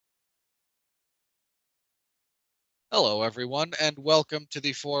Hello, everyone, and welcome to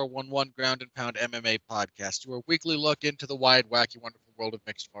the 411 Ground and Pound MMA podcast, your weekly look into the wide, wacky, wonderful world of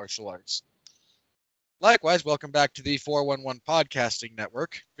mixed martial arts. Likewise, welcome back to the 411 Podcasting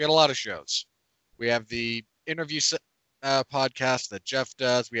Network. We had a lot of shows. We have the interview podcast that Jeff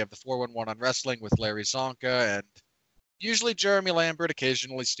does. We have the 411 on wrestling with Larry Zonka and usually Jeremy Lambert,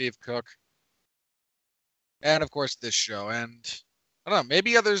 occasionally Steve Cook. And, of course, this show. And, I don't know,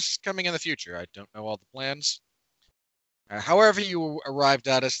 maybe others coming in the future. I don't know all the plans. However you arrived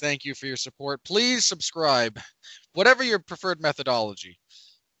at us, thank you for your support. Please subscribe, whatever your preferred methodology.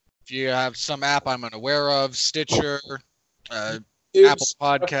 If you have some app I'm unaware of, Stitcher, Apple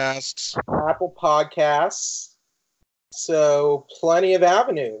Podcasts. Apple Podcasts. So plenty of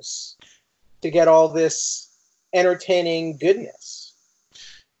avenues to get all this entertaining goodness.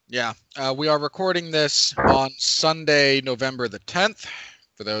 Yeah, we are recording this on Sunday, November the 10th.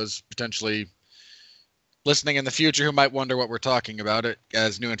 For those potentially listening in the future who might wonder what we're talking about it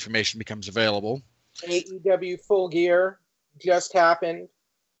as new information becomes available. AEW Full Gear just happened.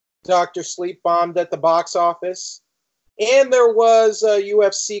 Dr. Sleep bombed at the box office. And there was a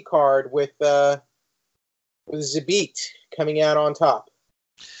UFC card with Zabit coming out on top.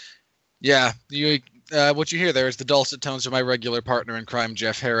 Yeah, what you hear there is the dulcet tones of my regular partner in crime,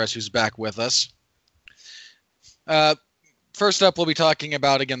 Jeff Harris, who's back with us. First up, we'll be talking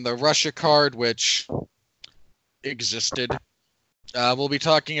about, again, the Russia card, which existed. We'll be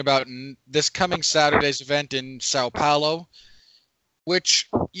talking about this coming Saturday's event in Sao Paulo, which,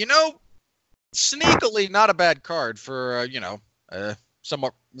 sneakily not a bad card for, a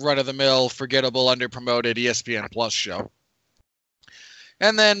somewhat run-of-the-mill, forgettable, under-promoted ESPN Plus show.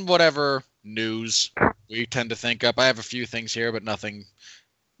 And then whatever news we tend to think up. I have a few things here, but nothing.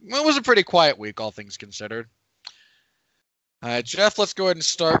 It was a pretty quiet week, all things considered. Jeff, let's go ahead and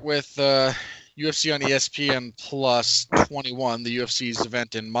start with UFC on ESPN Plus 21, the UFC's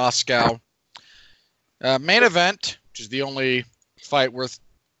event in Moscow. Main event, which is the only fight worth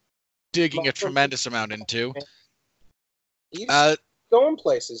digging a tremendous amount into. He's going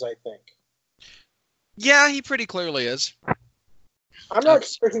places, I think. Yeah, he pretty clearly is. I'm not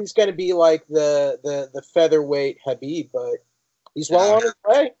sure he's going to be like the featherweight Khabib, but he's well on his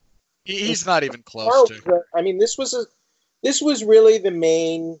way. He's not even close to. I mean, this was really the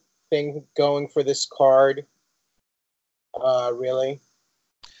main thing going for this card, really.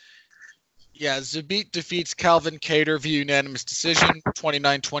 Yeah, Zabit defeats Calvin Kattar via unanimous decision,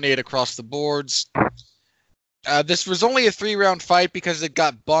 29-28 across the boards. This was only a 3-round fight because it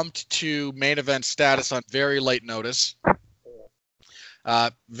got bumped to main event status on very late notice.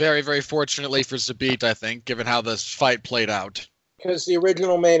 Very, very fortunately for Zabit, I think, given how this fight played out. Because the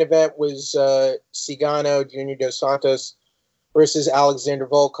original main event was Cigano, Junior Dos Santos versus Alexander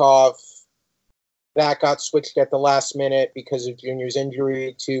Volkov. That got switched at the last minute because of Junior's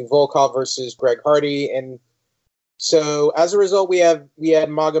injury to Volkov versus Greg Hardy. And so as a result, we had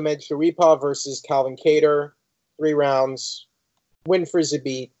Magomed Sharipov versus Calvin Kattar. 3 rounds. Win for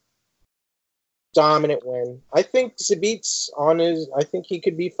Zabit. Dominant win. I think Zabit's I think he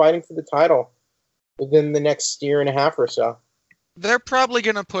could be fighting for the title within the next year and a half or so. They're probably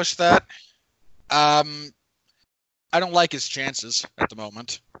going to push that. I don't like his chances at the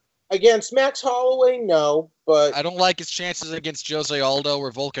moment. Against Max Holloway, no, but I don't like his chances against Jose Aldo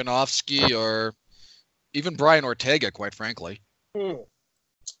or Volkanovski or even Brian Ortega, quite frankly.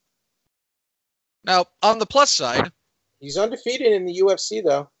 Now, on the plus side, he's undefeated in the UFC,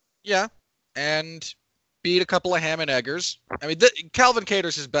 though. Yeah, and beat a couple of Hammond Eggers. I mean, Calvin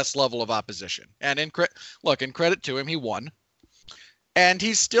Kattar's his best level of opposition. And in credit to him, he won. And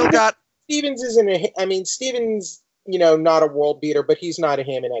he's still got... Stevens Stevens, not a world beater, but he's not a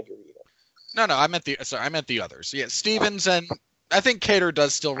Hammond Egger either. No, I meant the others. Yeah, Stevens, and I think Kattar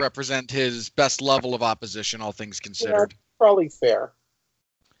does still represent his best level of opposition, all things considered. Yeah, probably fair.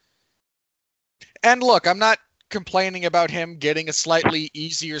 And look, I'm not complaining about him getting a slightly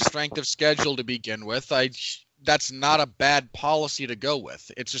easier strength of schedule to begin with. That's not a bad policy to go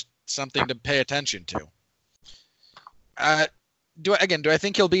with. It's just something to pay attention to. Do I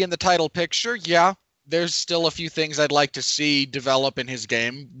think he'll be in the title picture? Yeah. There's still a few things I'd like to see develop in his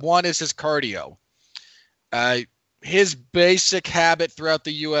game. One is his cardio. His basic habit throughout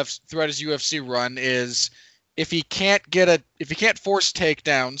his UFC run is if he can't force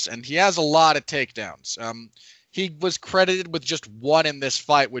takedowns, and he has a lot of takedowns. He was credited with just 1 in this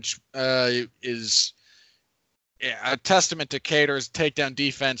fight, which is a testament to Kattar's takedown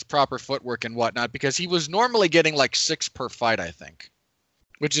defense, proper footwork, and whatnot, because he was normally getting like 6 per fight, I think,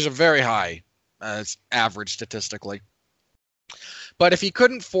 which is a very high average statistically. But if he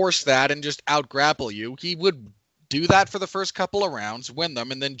couldn't force that and just out-grapple you, he would do that for the first couple of rounds, win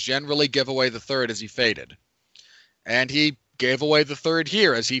them, and then generally give away the third as he faded. And he gave away the third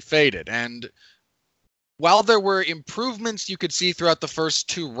here as he faded. And while there were improvements you could see throughout the first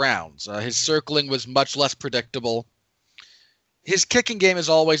 2 rounds, his circling was much less predictable. His kicking game has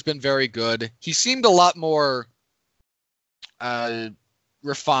always been very good. He seemed a lot more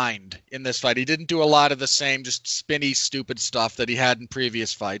refined in this fight. He didn't do a lot of the same just spinny, stupid stuff that he had in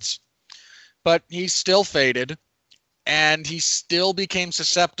previous fights. But he still faded, and he still became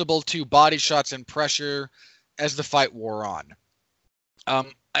susceptible to body shots and pressure as the fight wore on.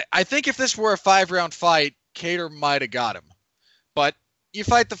 I think if this were a 5-round fight, Kattar might have got him. But you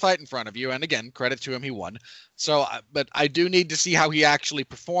fight the fight in front of you, and again, credit to him, he won. So, but I do need to see how he actually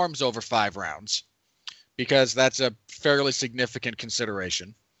performs over 5 rounds, because that's a fairly significant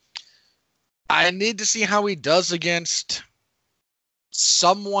consideration. I need to see how he does against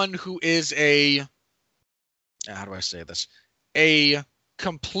someone who is a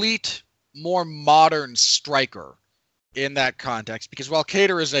complete, more modern striker in that context. Because while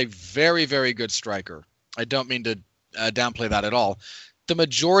Kattar is a very, very good striker, I don't mean to downplay that at all, the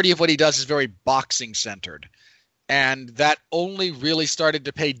majority of what he does is very boxing centered. And that only really started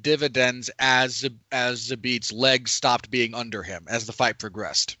to pay dividends as Zabit's legs stopped being under him as the fight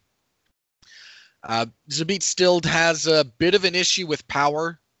progressed. Zabit still has a bit of an issue with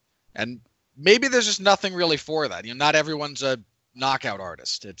power, and maybe there's just nothing really for that. Not everyone's a knockout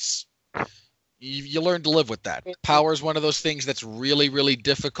artist. You learn to live with that. Power is one of those things that's really, really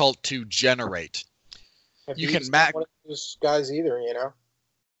difficult to generate. You can one of those guys either,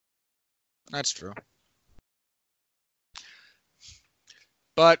 That's true.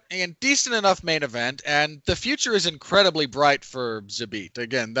 But again, decent enough main event, and the future is incredibly bright for Zabit.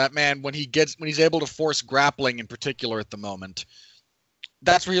 Again, that man, when he's able to force grappling in particular at the moment,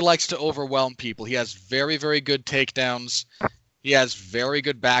 that's where he likes to overwhelm people. He has very, very good takedowns. He has very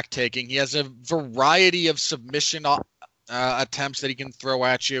good back taking. He has a variety of submission attempts that he can throw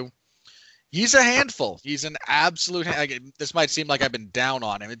at you. He's a handful. He's an absolute. This might seem like I've been down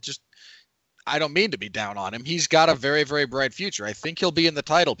on him. I don't mean to be down on him. He's got a very, very bright future. I think he'll be in the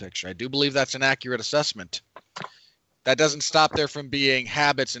title picture. I do believe that's an accurate assessment. That doesn't stop there from being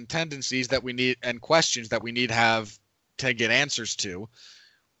habits and tendencies that we need and questions that we need to have to get answers to.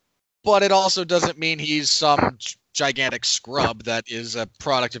 But it also doesn't mean he's some gigantic scrub that is a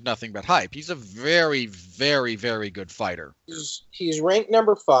product of nothing but hype. He's a very, very, very good fighter. He's ranked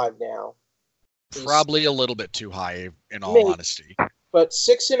number 5 now. Probably a little bit too high, in all honesty. But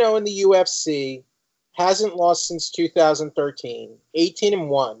 6-0 in the UFC, hasn't lost since 2013,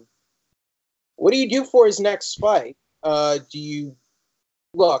 18-1. What do you do for his next fight? Look,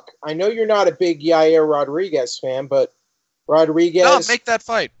 I know you're not a big Yair Rodriguez fan, but Rodriguez... No, make that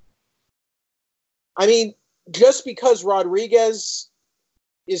fight. I mean, just because Rodriguez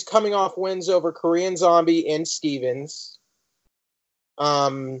is coming off wins over Korean Zombie and Stevens,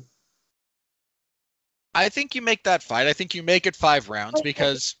 I think you make that fight. I think you make it 5 rounds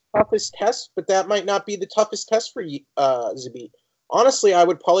because... Toughest test, but that might not be the toughest test for Zabit. Honestly, I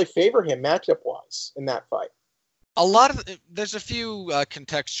would probably favor him matchup-wise in that fight. There's a few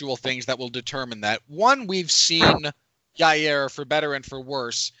contextual things that will determine that. One, we've seen Yair, for better and for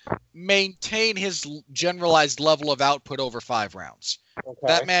worse, maintain his generalized level of output over 5 rounds. Okay.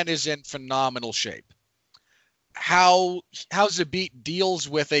 That man is in phenomenal shape. How Zabit deals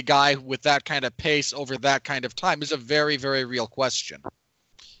with a guy with that kind of pace over that kind of time is a very, very real question.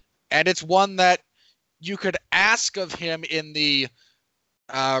 And it's one that you could ask of him in the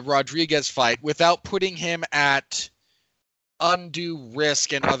Rodriguez fight without putting him at undue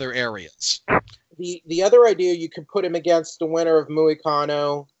risk in other areas. The other idea, you could put him against the winner of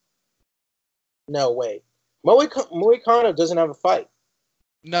Moicano. No, wait. Moicano doesn't have a fight.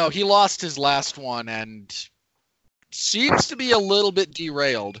 No, he lost his last one and seems to be a little bit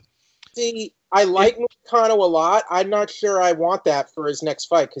derailed. See, I like Moicano a lot. I'm not sure I want that for his next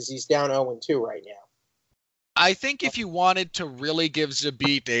fight because he's down 0-2 right now. I think if you wanted to really give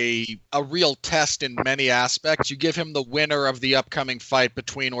Zabit a real test in many aspects, you give him the winner of the upcoming fight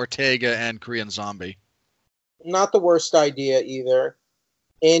between Ortega and Korean Zombie. Not the worst idea either.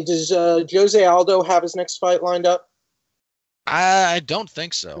 And does Jose Aldo have his next fight lined up? I don't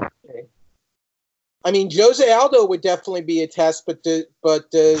think so. Okay. I mean, Jose Aldo would definitely be a test, but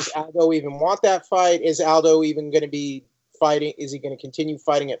does Aldo even want that fight? Is Aldo even going to be fighting? Is he going to continue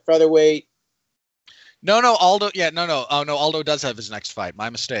fighting at featherweight? No, Aldo. Yeah, no. Oh, no, Aldo does have his next fight. My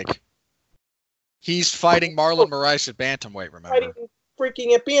mistake. He's fighting Marlon Moraes at bantamweight, remember? Fighting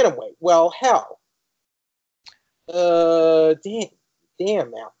freaking at bantamweight. Well, hell.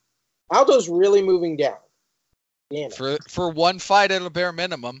 Damn, man. Aldo's really moving down. Damn it. For one fight at a bare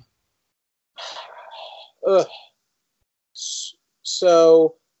minimum. Ugh.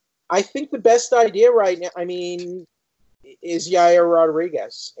 So I think the best idea right now, I mean, is Yair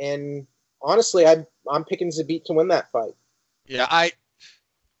Rodriguez. And honestly, I'm picking Zabit to win that fight. Yeah,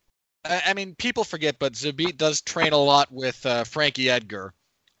 I mean, people forget, but Zabit does train a lot with Frankie Edgar.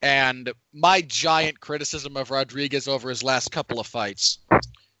 And my giant criticism of Rodriguez over his last couple of fights,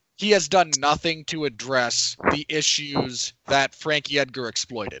 he has done nothing to address the issues that Frankie Edgar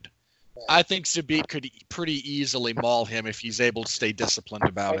exploited. I think Zabit could pretty easily maul him if he's able to stay disciplined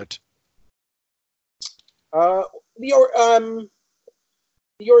about it. The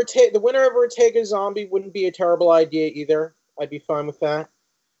winner of Ortega Zombie wouldn't be a terrible idea either. I'd be fine with that.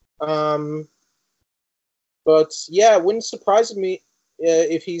 But yeah, it wouldn't surprise me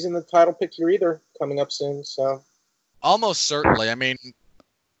if he's in the title picture either coming up soon. So almost certainly. I mean,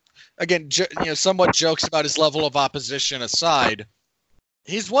 again, somewhat jokes about his level of opposition aside,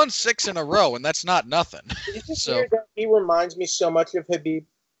 he's won 6 in a row, and that's not nothing. It's just weird that he reminds me so much of Khabib.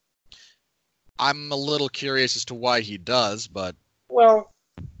 I'm a little curious as to why he does, but well,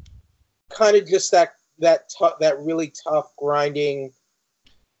 kind of just that really tough, grinding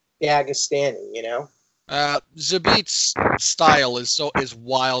Dagestani, you know. Zabit's style is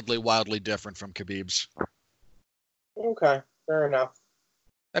wildly different from Khabib's. Okay, fair enough.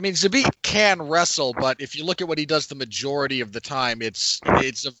 I mean, Zabit can wrestle, but if you look at what he does the majority of the time,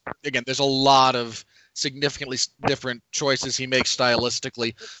 again, there's a lot of significantly different choices he makes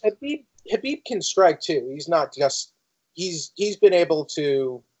stylistically. Khabib can strike too. He's not just he's been able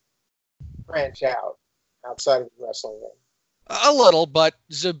to branch out outside of the wrestling ring. A little, but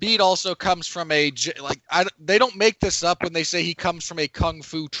Zabit also comes from they don't make this up when they say he comes from a kung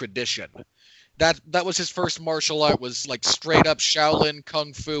fu tradition. That was his first martial art, was like straight up Shaolin,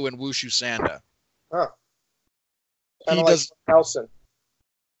 Kung Fu, and Wushu Sanda. Huh. Kind of like Roy Nelson.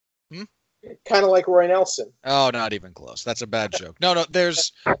 Kind of like Roy Nelson. Oh, not even close. That's a bad joke. No,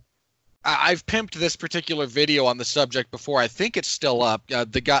 I've pimped this particular video on the subject before. I think it's still up.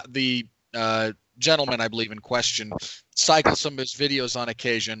 The gentleman, I believe, in question cycles some of his videos on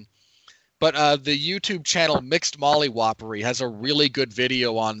occasion. But the YouTube channel Mixed Mollywoppery has a really good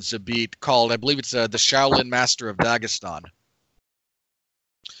video on Zabit called, I believe it's the Shaolin Master of Dagestan.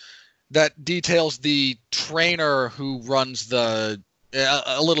 That details the trainer who runs a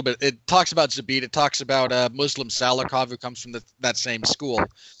little bit. It talks about Zabit. It talks about Muslim Salikov, who comes from that same school.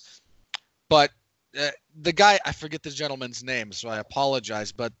 But the guy, I forget the gentleman's name, so I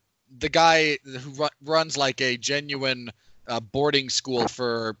apologize, but the guy who runs like a genuine boarding school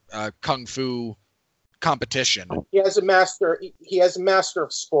for kung fu competition. He has a master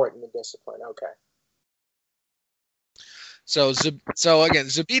of sport in the discipline. Okay. So again,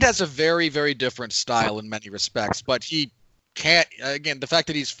 Zabit has a very, very different style in many respects, but he can't. Again, the fact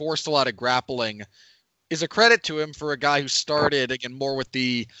that he's forced a lot of grappling is a credit to him for a guy who started again more with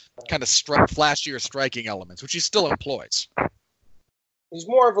the kind of flashier striking elements, which he still employs. He's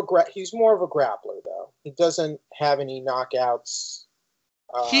more of a grappler, though. He doesn't have any knockouts.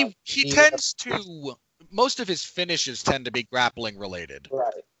 He tends to. Most of his finishes tend to be grappling related.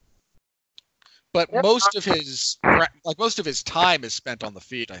 Right. But most of his time is spent on the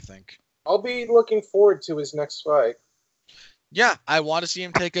feet, I think. I'll be looking forward to his next fight. Yeah, I want to see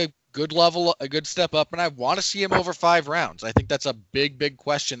him take a good step up, and I want to see him over 5 rounds. I think that's a big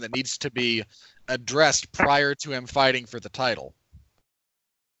question that needs to be addressed prior to him fighting for the title.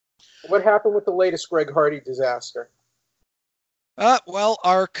 What happened with the latest Greg Hardy disaster? Well,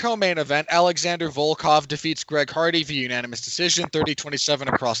 our co-main event, Alexander Volkov defeats Greg Hardy via unanimous decision,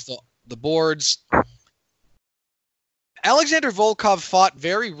 30-27 across the boards. Alexander Volkov fought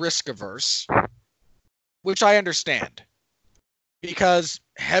very risk-averse, which I understand. Because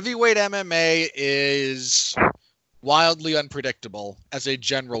heavyweight MMA is wildly unpredictable as a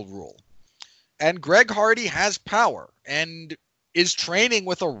general rule. And Greg Hardy has power and is training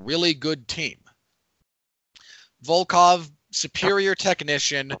with a really good team. Volkov, superior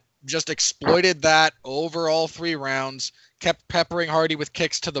technician, just exploited that over all 3 rounds, kept peppering Hardy with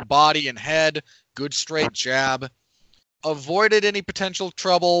kicks to the body and head, good straight jab, avoided any potential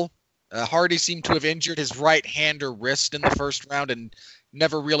trouble. Hardy seemed to have injured his right hand or wrist in the first round and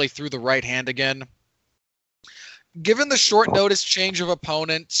never really threw the right hand again. Given the short notice change of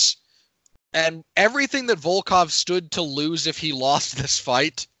opponents, and everything that Volkov stood to lose if he lost this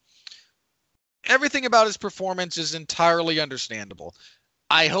fight, everything about his performance is entirely understandable.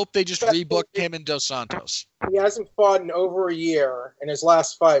 I hope they just rebooked him in Dos Santos. He hasn't fought in over a year, and his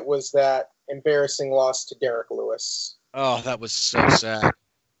last fight was that embarrassing loss to Derek Lewis. Oh, that was so sad.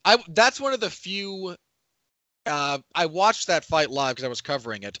 That's one of the few I watched that fight live because I was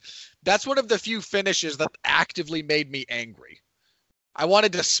covering it. That's one of the few finishes that actively made me angry. I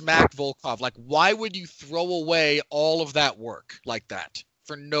wanted to smack Volkov. Like, why would you throw away all of that work like that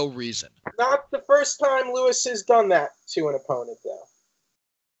for no reason? Not the first time Lewis has done that to an opponent, though.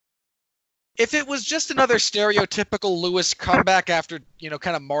 If it was just another stereotypical Lewis comeback after,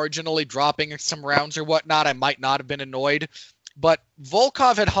 kind of marginally dropping some rounds or whatnot, I might not have been annoyed. But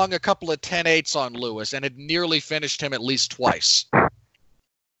Volkov had hung a couple of 10-8s on Lewis and had nearly finished him at least twice.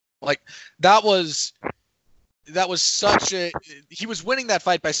 Like, that was such a... He was winning that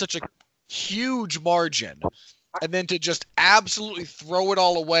fight by such a huge margin. And then to just absolutely throw it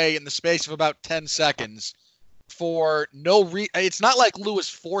all away in the space of about 10 seconds for no reason. It's not like Lewis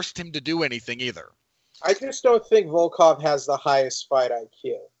forced him to do anything either. I just don't think Volkov has the highest fight IQ.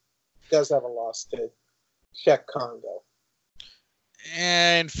 He does have a loss to Czech Congo.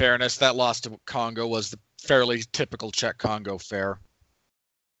 In fairness, that loss to Congo was the fairly typical Czech Congo fare.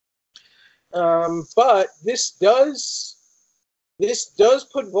 But this does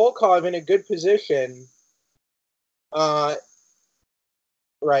put Volkov in a good position right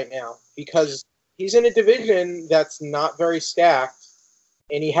now, because he's in a division that's not very stacked,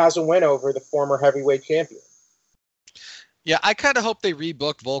 and he has a win over the former heavyweight champion. Yeah, I kind of hope they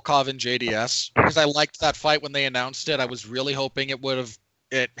rebooked Volkov and JDS, because I liked that fight when they announced it. I was really hoping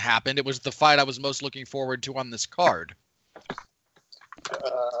it happened. It was the fight I was most looking forward to on this card.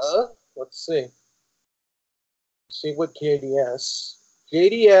 Let's see. See what JDS.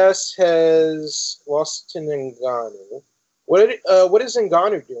 JDS has lost to Ngannou. What is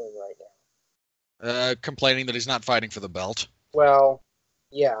Ngannou doing right now? Complaining that he's not fighting for the belt. Well,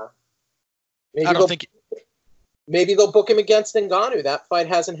 yeah. Maybe they'll book him against Ngannou. That fight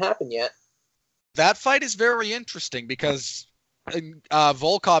hasn't happened yet. That fight is very interesting because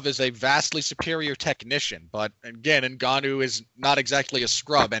Volkov is a vastly superior technician, but again, Ngannou is not exactly a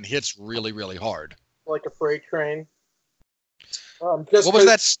scrub and hits really, really hard. Like a freight train. What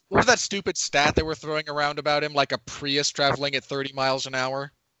was that stupid stat they were throwing around about him? Like a Prius traveling at 30 miles an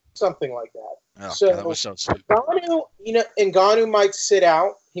hour? Something like that. Oh, so God, that was so stupid. Ngannou might sit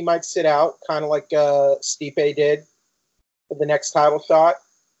out. He might sit out, kind of like Stipe did for the next title shot.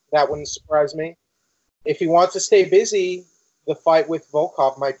 That wouldn't surprise me. If he wants to stay busy, the fight with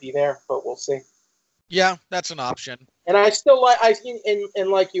Volkov might be there, but we'll see. Yeah, that's an option. And I still like, I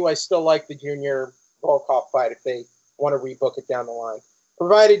still like the Junior Volkov fight if they want to rebook it down the line,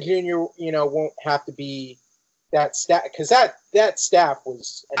 provided Junior, won't have to be that staff, because that staff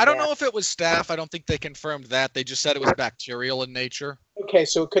was. I don't know if it was staph. I don't think they confirmed that. They just said it was bacterial in nature. Okay,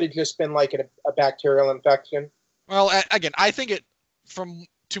 so it could have just been like a bacterial infection. Well, again, I think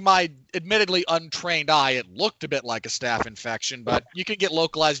to my admittedly untrained eye, it looked a bit like a staph infection, but you can get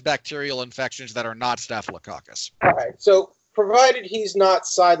localized bacterial infections that are not staphylococcus. All right, so provided he's not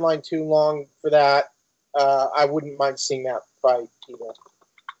sidelined too long for that, I wouldn't mind seeing that fight either.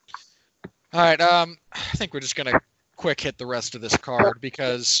 All right, I think we're just going to quick hit the rest of this card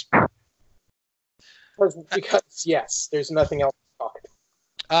because yes, there's nothing else to talk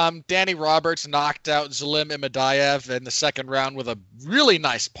about. Danny Roberts knocked out Zalim Imadaev in the second round with a really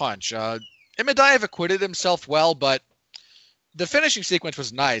nice punch. Imadaev acquitted himself well, but the finishing sequence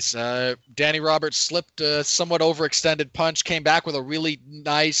was nice. Danny Roberts slipped a somewhat overextended punch, came back with a really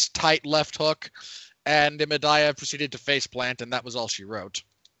nice, tight left hook, and Imadaev proceeded to face plant, and that was all she wrote.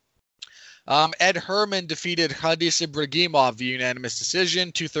 Ed Herman defeated Hadis Ibragimov via unanimous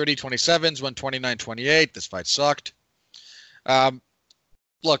decision, 230-27s, 129-28. This fight sucked.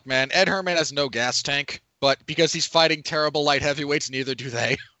 Look, man, Ed Herman has no gas tank, but because he's fighting terrible light heavyweights, neither do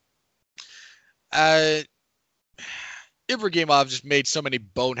they. Ibragimov just made so many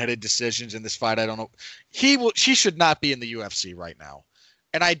boneheaded decisions in this fight. I don't know. She should not be in the UFC right now.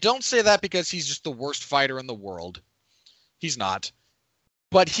 And I don't say that because he's just the worst fighter in the world. He's not.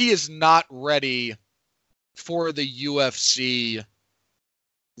 But he is not ready for the UFC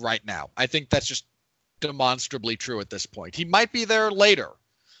right now. I think that's just demonstrably true at this point. He might be there later,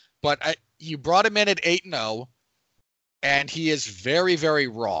 but you brought him in at 8-0, and he is very, very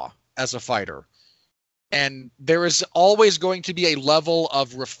raw as a fighter. And there is always going to be a level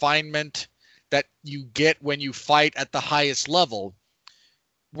of refinement that you get when you fight at the highest level,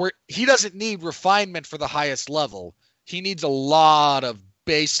 where he doesn't need refinement for the highest level. He needs a lot of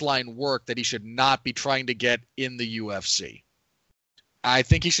baseline work that he should not be trying to get in the UFC. I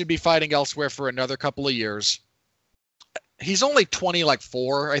think he should be fighting elsewhere for another couple of years. He's only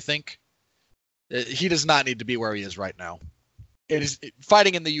 24, I think. He does not need to be where he is right now.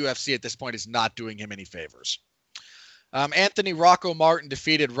 Fighting in the UFC at this point is not doing him any favors. Anthony Rocco Martin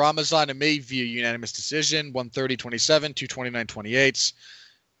defeated Ramazan Emeev via unanimous decision, 130-27, 229-28.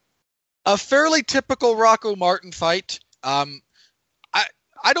 A fairly typical Rocco Martin fight.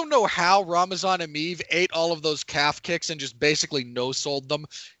 I don't know how Ramazan Emeev ate all of those calf kicks and just basically no-sold them.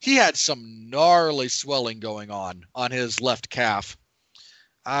 He had some gnarly swelling going on his left calf.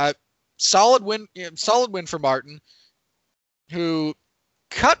 Solid win for Martin, who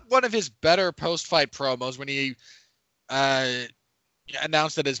cut one of his better post-fight promos when he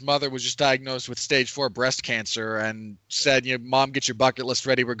announced that his mother was just diagnosed with stage 4 breast cancer and said, "Mom, get your bucket list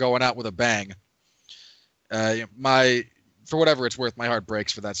ready. We're going out with a bang." For whatever it's worth, my heart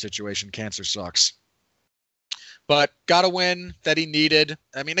breaks for that situation. Cancer sucks. But got a win that he needed.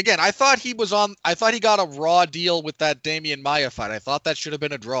 I mean, again, I thought he got a raw deal with that Damian Maia fight. I thought that should have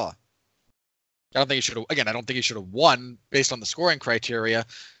been a draw. I don't think he should have won based on the scoring criteria.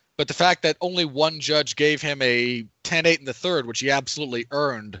 But the fact that only one judge gave him a 10-8 in the third, which he absolutely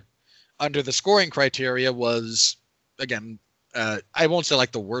earned under the scoring criteria, was, again, I won't say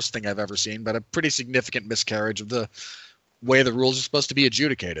like the worst thing I've ever seen, but a pretty significant miscarriage of the way the rules are supposed to be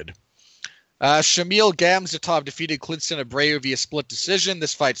adjudicated. Shamil Gamzatov defeated Clinston Abreu via split decision.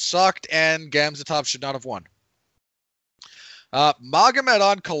 This fight sucked, and Gamzatov should not have won. Magomed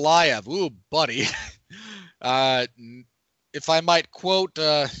Ankalaev, ooh, buddy. If I might quote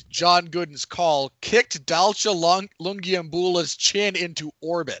John Gooden's call, kicked Dalcha Lungiambula's chin into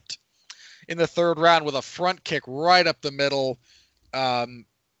orbit in the third round with a front kick right up the middle. Ankalaev's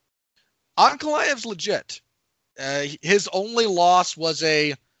legit. His only loss was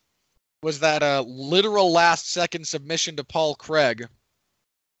that literal last-second submission to Paul Craig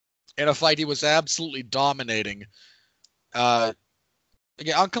in a fight he was absolutely dominating. Again,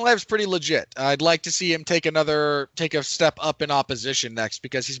 Ankalaev's pretty legit. I'd like to see him take a step up in opposition next,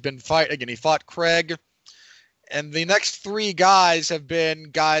 because he fought Craig, and the next three guys have been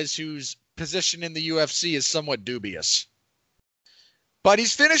guys whose position in the UFC is somewhat dubious. But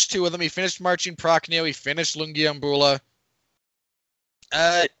he's finished two of them. He finished Marcin Prachnio. He finished Lungiambula.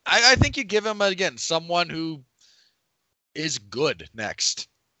 I think you give him, again, someone who is good next.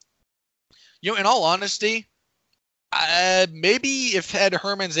 In all honesty, maybe if Ed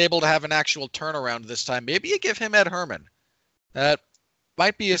Herman's able to have an actual turnaround this time, maybe you give him Ed Herman. That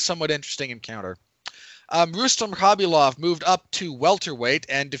might be a somewhat interesting encounter. Rustam Khabilov moved up to welterweight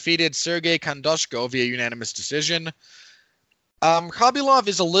and defeated Sergey Kondoshko via unanimous decision. Khabilov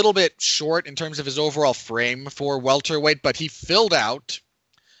is a little bit short in terms of his overall frame for welterweight, but he filled out,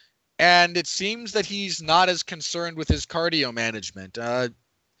 and it seems that he's not as concerned with his cardio management.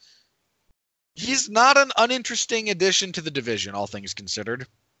 He's not an uninteresting addition to the division, all things considered.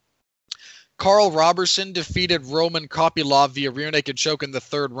 Carl Robertson defeated Roman Kopylov via rear naked choke in the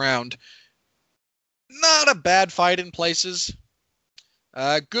third round. Not a bad fight in places.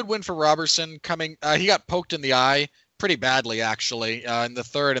 Good win for Robertson. He got poked in the eye pretty badly, actually, in the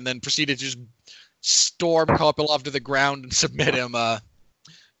third, and then proceeded to just storm Kopylov to the ground and submit him.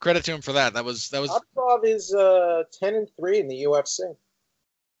 Credit to him for that. That was. Kopylov is 10-3 in the UFC.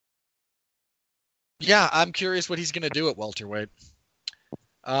 Yeah, I'm curious what he's going to do at welterweight.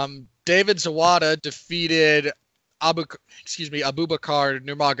 David Zawada defeated Abubakar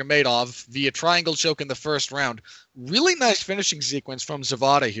Nurmagomedov via triangle choke in the first round. Really nice finishing sequence from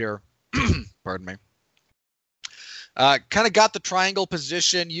Zawada here. Pardon me. Kind of got the triangle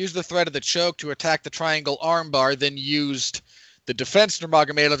position, used the threat of the choke to attack the triangle armbar, then used the defense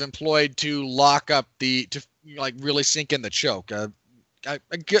Nurmagomedov employed to lock up really sink in the choke.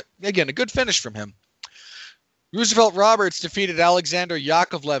 Again, a good finish from him. Roosevelt Roberts defeated Alexander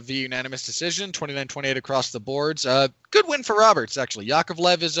Yakovlev via unanimous decision, 29-28 across the boards. Good win for Roberts, actually.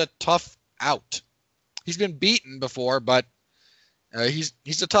 Yakovlev is a tough out. He's been beaten before, but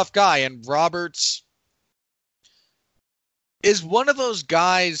he's a tough guy, and Roberts is one of those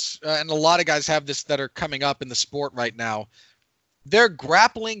guys, and a lot of guys have this that are coming up in the sport right now. Their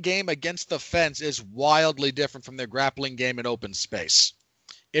grappling game against the fence is wildly different from their grappling game in open space.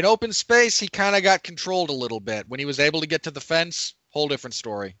 In open space, he kind of got controlled a little bit. When he was able to get to the fence, whole different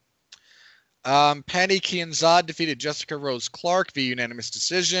story. Pani Kianzad defeated Jessica Rose Clark via unanimous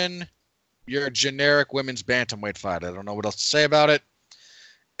decision. Your generic women's bantamweight fight. I don't know what else to say about it.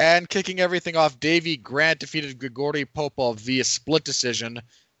 And kicking everything off, Davey Grant defeated Grigory Popov via split decision.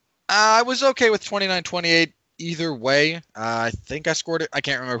 I was okay with 29-28 either way. I think I scored it. I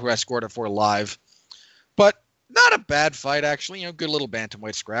can't remember who I scored it for live. But not a bad fight, actually. Good little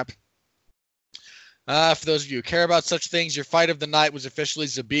bantamweight scrap. For those of you who care about such things, your fight of the night was officially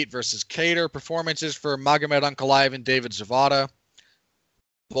Zabit versus Cater. Performances for Magomed Ankalaev and David Zawada,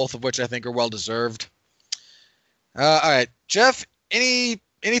 both of which I think are well-deserved. All right, Jeff.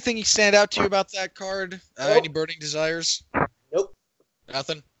 Anything you stand out to you about that card? Nope. Any burning desires? Nope.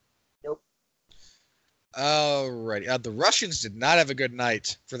 Nothing. Nope. Alrighty. The Russians did not have a good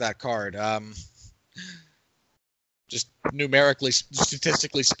night for that card. Just numerically,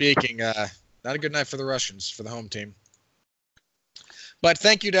 statistically speaking, not a good night for the Russians, for the home team. But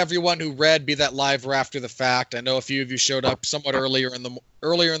thank you to everyone who read, be that live or after the fact. I know a few of you showed up somewhat earlier in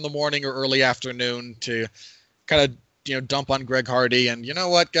the morning or early afternoon to kind of dump on Greg Hardy. And you know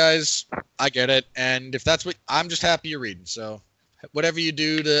what, guys, I get it. And if that's what I'm just happy you're reading. So whatever you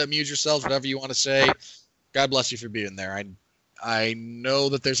do to amuse yourselves, whatever you want to say, God bless you for being there. I know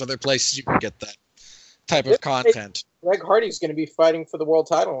that there's other places you can get that type of content. Greg Hardy's going to be fighting for the world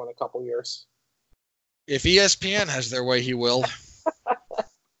title in a couple years. If ESPN has their way, he will.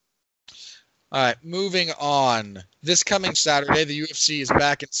 All right, moving on. This coming Saturday, the UFC is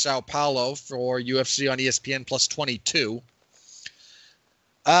back in Sao Paulo for UFC on ESPN Plus 22.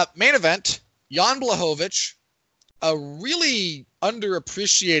 Main event, Jan Blachowicz, a really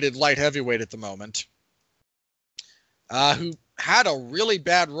underappreciated light heavyweight at the moment, who had a really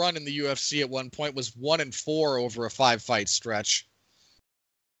bad run in the UFC at one point, was 1-4 over a 5-fight stretch.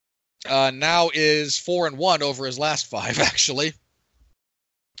 Now is 4-1 over his last 5, actually.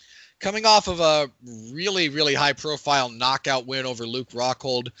 Coming off of a really, really high-profile knockout win over Luke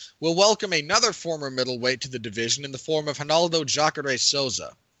Rockhold, will welcome another former middleweight to the division in the form of Ronaldo Jacare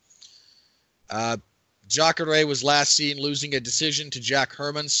Souza. Jacare was last seen losing a decision to Jack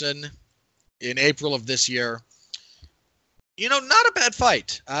Hermanson in April of this year. Not a bad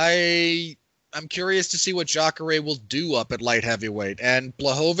fight. I'm curious to see what Jacare will do up at light heavyweight. And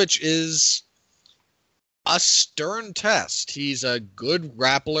Blachowicz is a stern test. He's a good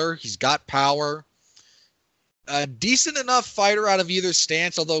grappler. He's got power. A decent enough fighter out of either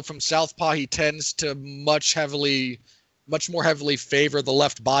stance, although from southpaw he tends to much more heavily favor the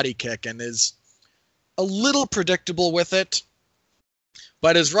left body kick and is a little predictable with it.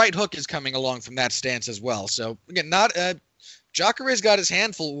 But his right hook is coming along from that stance as well. So again, Jacare's got his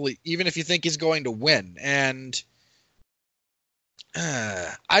handful, even if you think he's going to win. And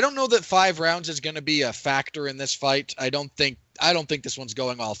I don't know that 5 rounds is going to be a factor in this fight. I don't think this one's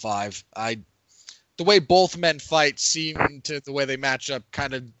going all 5. The way both men fight seem to, the way they match up,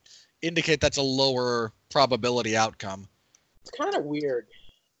 kind of indicate that's a lower probability outcome. It's kind of weird,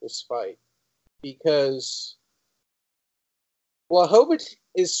 this fight, because Blachowicz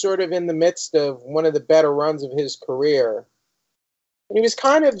is sort of in the midst of one of the better runs of his career. And he was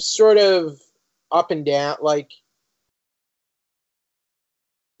kind of sort of up and down, like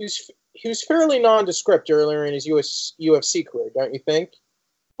he was fairly nondescript earlier in his UFC career, don't you think?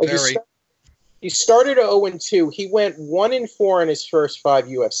 Like he started at 0-2. He went 1-4 in his first 5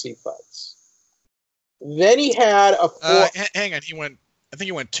 UFC fights. Then he had a 4. Hang on, I think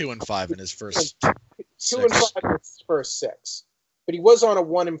he went 2-5 in his first 2-5 in his first 6. But he was on a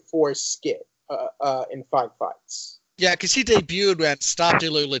 1-4 skid in 5 fights. Yeah, because he debuted and stopped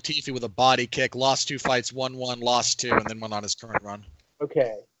Ilir Latifi with a body kick, lost 2 fights, won 1, lost 2, and then went on his current run.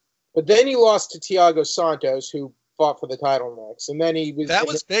 Okay. But then he lost to Thiago Santos, who fought for the title next. And then that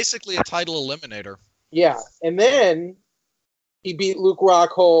was basically a title eliminator. Yeah. And then he beat Luke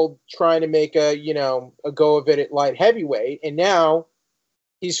Rockhold trying to make a go of it at light heavyweight. And now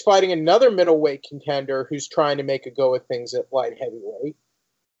he's fighting another middleweight contender who's trying to make a go of things at light heavyweight.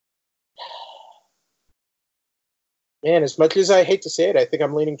 Man, as much as I hate to say it, I think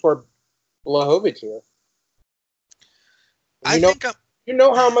I'm leaning toward Blachowicz here. You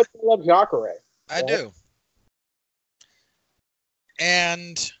know how much I love Jacare. Right? I do.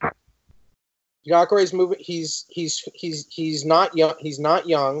 And Jacare's moving. He's not young. He's not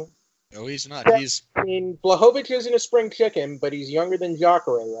young. No, he's not. Blachowicz isn't a spring chicken, but he's younger than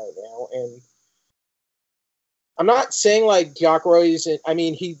Jacare right now. And I'm not saying like Jacare isn't. I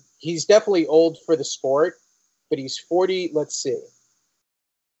mean, he's definitely old for the sport, but he's 40. Let's see.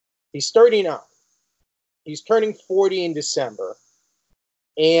 He's 39. He's turning 40 in December.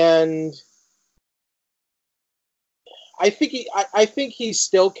 And I think he's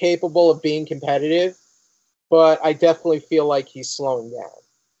still capable of being competitive, but I definitely feel like he's slowing down.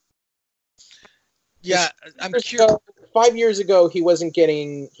 Yeah, I'm curious. 5 years ago, he wasn't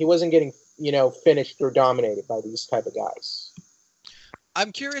getting finished or dominated by these type of guys.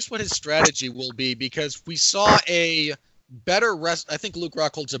 I'm curious what his strategy will be, because we saw a better I think Luke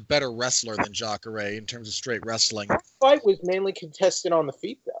Rockhold's a better wrestler than Jacare in terms of straight wrestling. That fight was mainly contested on the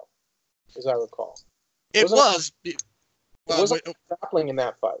feet, though, as I recall. It was. There wasn't grappling in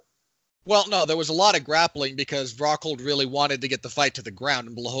that fight. Well, no, there was a lot of grappling because Rockhold really wanted to get the fight to the ground,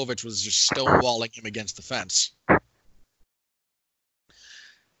 and Blachowicz was just stonewalling him against the fence.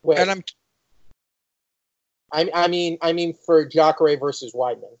 Wait, And I mean for Jacare versus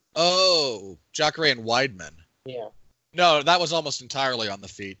Weidman. Oh, Jacare and Weidman. Yeah. No, that was almost entirely on the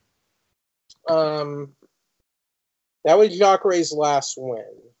feet. That was Jacare's last win.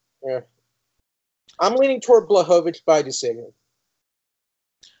 Yeah. I'm leaning toward Blachowicz by decision.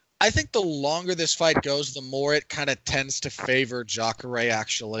 I think the longer this fight goes, the more it kind of tends to favor Jacare,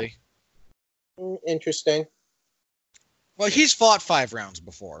 actually. Interesting. Well, he's fought 5 rounds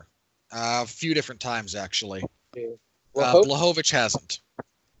before. A few different times, actually. Blachowicz hasn't.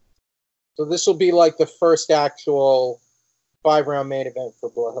 So this will be like the first actual 5-round main event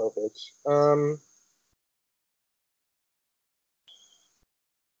for Blachowicz.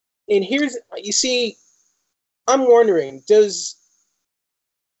 And here's, you see, I'm wondering, does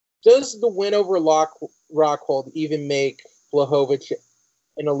the win over Rockhold even make Blachowicz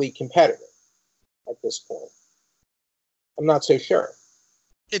an elite competitor at this point? I'm not so sure.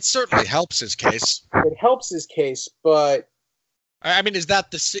 It certainly helps his case. It helps his case, but I mean, is that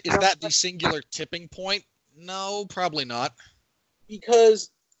the singular tipping point? No, probably not.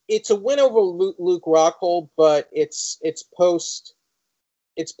 Because it's a win over Luke Rockhold, but it's post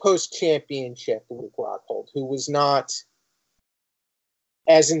championship Luke Rockhold, who was not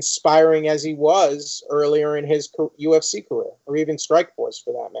as inspiring as he was earlier in his UFC career, or even Strikeforce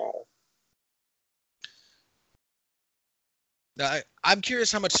for that matter. Now, I'm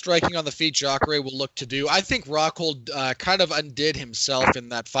curious how much striking on the feet Jacare will look to do. I think Rockhold kind of undid himself in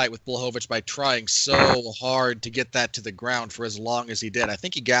that fight with Blachowicz by trying so hard to get that to the ground for as long as he did. I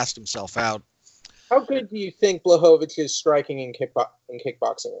think he gassed himself out. How good do you think Blachowicz's striking in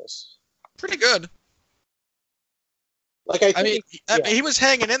kickboxing is? Pretty good. Like he was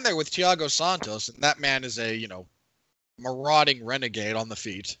hanging in there with Thiago Santos, and that man is a marauding renegade on the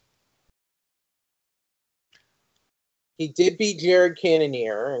feet. He did beat Jared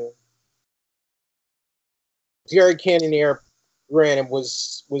Cannonier, and Jared Cannonier, granted,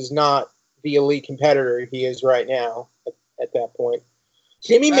 was not the elite competitor he is right now at that point.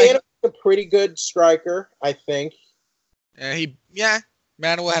 Jimmy Manuwa is a pretty good striker, I think. Manuwa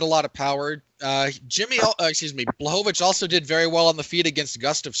had a lot of power. Blachowicz also did very well on the feet against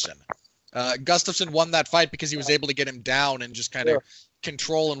Gustafsson. Gustafsson won that fight because he was able to get him down and just kind of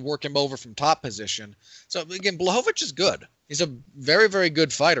control and work him over from top position. So again, Blachowicz is good. He's a very, very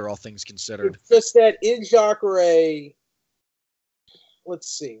good fighter, all things considered. It's just that in Jacare, let's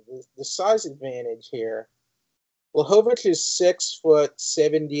see, the size advantage here. Blachowicz is 6 foot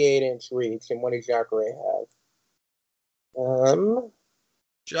 78-inch reach, and what does Jacare have?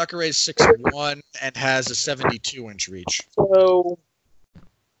 Jacare is 6'1" and has a 72-inch reach. So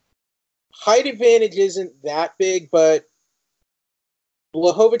height advantage isn't that big, but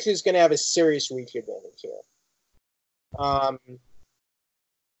Blachowicz is going to have a serious reach advantage here.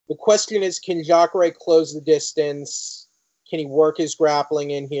 The question is, can Jacare close the distance? Can he work his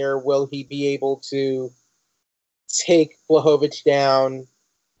grappling in here? Will he be able to take Blachowicz down,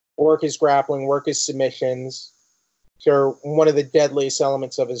 work his grappling, work his submissions? Which are one of the deadliest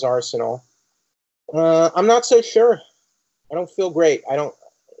elements of his arsenal. I'm not so sure. I don't feel great.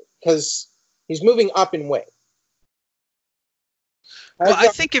 Because he's moving up in weight. Well, I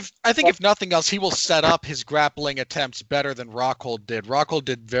think if nothing else, he will set up his grappling attempts better than Rockhold did. Rockhold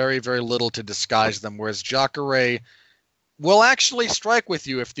did very, very little to disguise them, whereas Jacare will actually strike with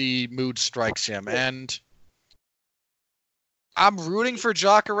you if the mood strikes him. And I'm rooting for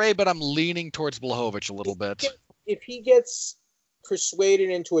Jacare, but I'm leaning towards Blachowicz a little bit. If he gets persuaded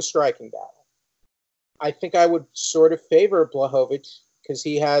into a striking battle, I think I would sort of favor Blachowicz because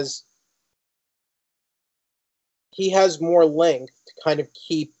he has more length to kind of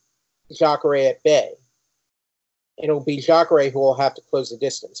keep Jacare at bay. And it'll be Jacare who will have to close the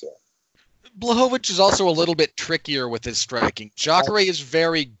distance here. Blachowicz is also a little bit trickier with his striking. Jacare is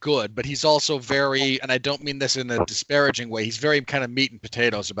very good, but he's also very, and I don't mean this in a disparaging way, he's very kind of meat and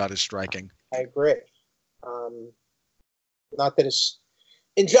potatoes about his striking. I agree. Not that it's...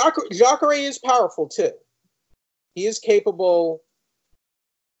 And Jacare is powerful, too. He is capable...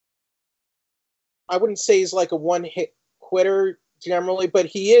 I wouldn't say he's like a one-hit quitter generally, but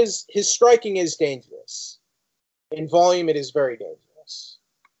his striking is dangerous. In volume, it is very dangerous.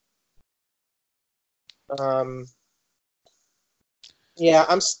 I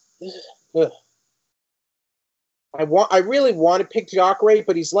really want to pick Jacare,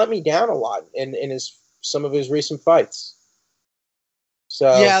 but he's let me down a lot in some of his recent fights.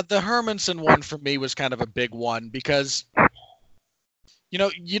 So yeah, the Hermanson one for me was kind of a big one because you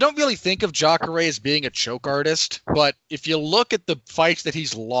don't really think of Jacare as being a choke artist, but if you look at the fights that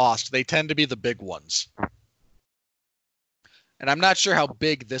he's lost, they tend to be the big ones. And I'm not sure how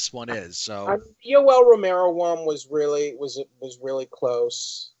big this one is. So Yoel Romero one was really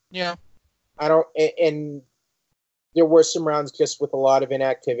close. yeah, and there were some rounds just with a lot of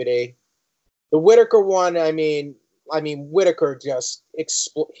inactivity. The Whittaker one, I mean Whittaker just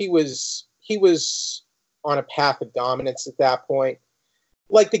he was on a path of dominance at that point.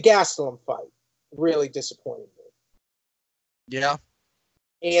 Like the Gastelum fight really disappointed me. Yeah.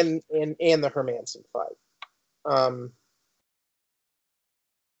 And the Hermanson fight.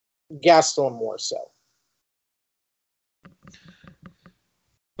 Gastelum more so.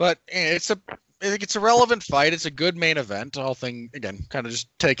 But I think it's a relevant fight. It's a good main event. All thing again, kind of just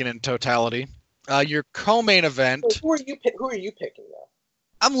taken in totality. Your co-main event. So who are you picking though?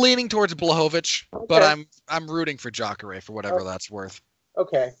 I'm leaning towards Blachowicz, okay. But I'm rooting for Jacare for whatever that's worth.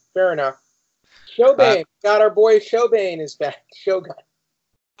 Okay, fair enough. Shobane, got our boy Shobane is back. Shogun.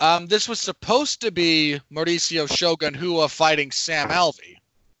 This was supposed to be Mauricio Shogun Rua fighting Sam Alvey.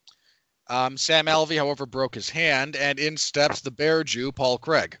 Sam Alvey, however, broke his hand, and in steps the Bear Jew, Paul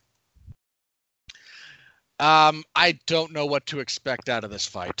Craig. I don't know what to expect out of this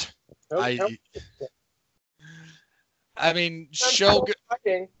fight. Okay. I mean, Shogun.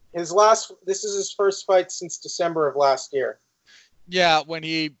 This is his first fight since December of last year. Yeah, when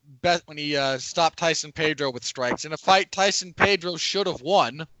he stopped Tyson Pedro with strikes in a fight Tyson Pedro should have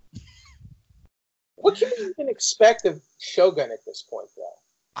won. What can we even expect of Shogun at this point, though?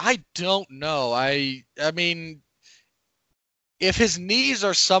 I don't know. I mean, if his knees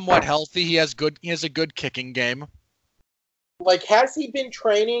are somewhat healthy, he has a good kicking game. Like, has he been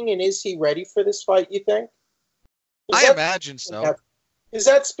training and is he ready for this fight, you think? I imagine so. Because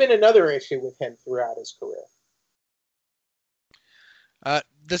that's been another issue with him throughout his career.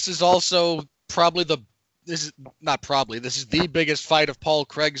 This is also this is the biggest fight of Paul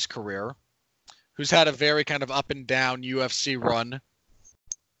Craig's career, who's had a very kind of up and down UFC run.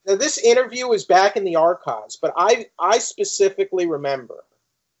 Now, this interview was back in the archives, but I specifically remember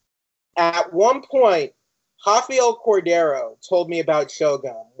at one point, Rafael Cordero told me about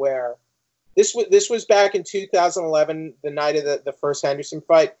Shogun, where this was back in 2011, the night of the first Henderson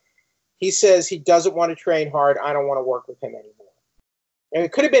fight. He says he doesn't want to train hard. I don't want to work with him anymore. And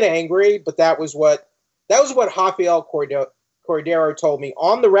it could have been angry, but that was what Rafael Cordero told me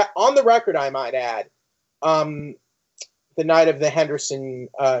on the record, I might add. The night of the Henderson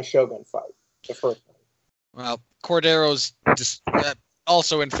Shogun fight, the first one. Well, Cordero's just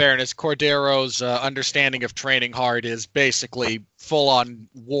also, in fairness, Cordero's understanding of training hard is basically full-on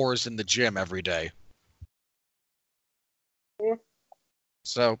wars in the gym every day. Yeah.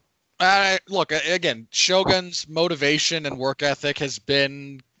 So, look, again, Shogun's motivation and work ethic has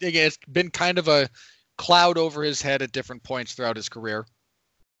been kind of a cloud over his head at different points throughout his career.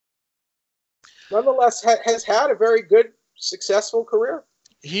 Nonetheless, has had a very good, successful career.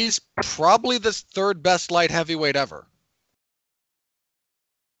 He's probably the third best light heavyweight ever.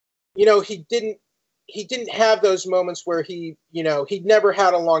 You know, he didn't have those moments where he'd never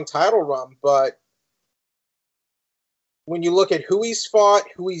had a long title run, but when you look at who he's fought,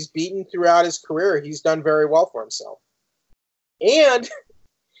 who he's beaten throughout his career, he's done very well for himself. And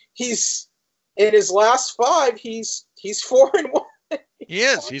he's in his last 5, he's 4-1. He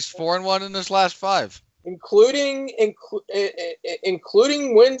is. He's 4-1 in his last 5, including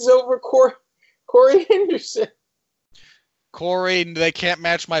wins over Corey Anderson. Corey, they can't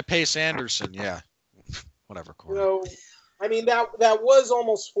match my pace, Anderson. Yeah, whatever. Corey. So, I mean that was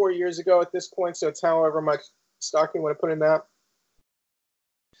almost 4 years ago at this point. So it's however much stock you want to put in that.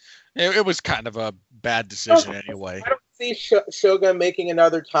 It was kind of a bad decision anyway. I don't see Shogun making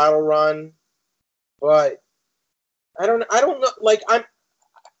another title run, but I don't know. Like I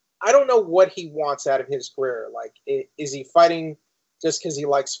don't know what he wants out of his career. Like, is he fighting just because he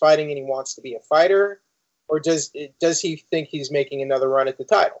likes fighting and he wants to be a fighter, or does he think he's making another run at the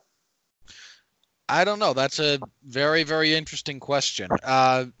title? I don't know. That's a very, very interesting question.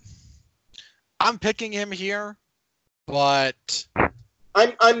 I'm picking him here, but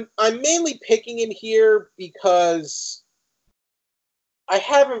I'm mainly picking him here because I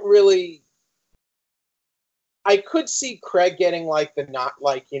haven't really. I could see Craig getting the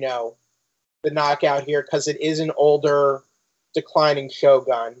knockout here because it is an older, declining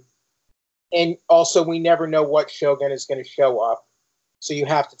Shogun, and also we never know what Shogun is going to show up, so you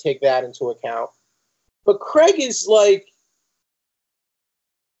have to take that into account. But Craig is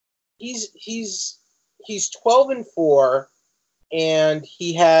he's 12-4, and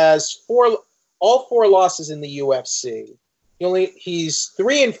he has all 4 losses in the UFC. He's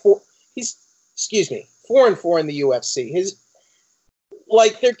 3-4. He's 4-4 in the UFC.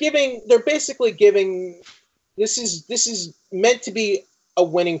 They're basically giving This is meant to be a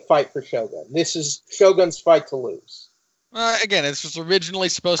winning fight for Shogun. This is Shogun's fight to lose. Again, this was originally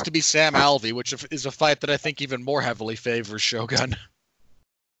supposed to be Sam Alvey, which is a fight that I think even more heavily favors Shogun.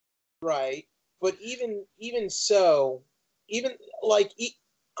 Right, but even so, even like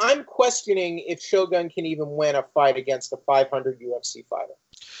I'm questioning if Shogun can even win a fight against a 500 UFC fighter.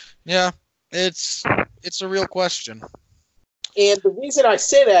 Yeah, it's a real question. And the reason I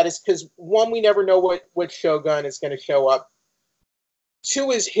say that is because, one, we never know what Shogun is going to show up.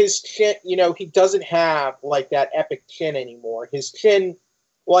 Two is his chin. You know, he doesn't have like that epic chin anymore. His chin,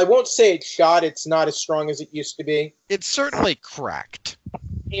 well, I won't say it's shot. It's not as strong as it used to be. It's certainly cracked.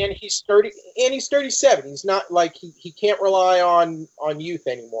 And he's 30. And he's 37. He's not like he can't rely on youth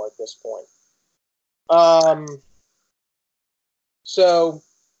anymore at this point. So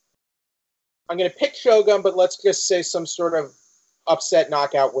I'm going to pick Shogun, but let's just say some sort of upset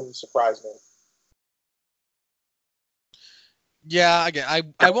knockout wouldn't surprise me. Yeah, again,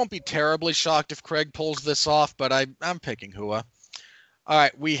 I won't be terribly shocked if Craig pulls this off, but I'm picking Hua. All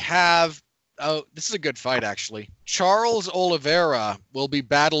right, we have this is a good fight actually. Charles Oliveira will be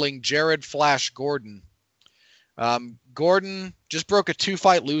battling Jared Flash Gordon. Gordon just broke a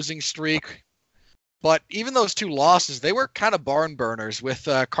 2-fight losing streak, but even those 2 losses, they were kind of barn burners with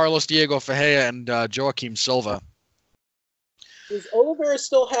Carlos Diego Ferreira and Joaquim Silva. Does Oliveira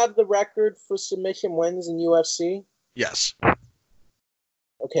still have the record for submission wins in UFC? Yes.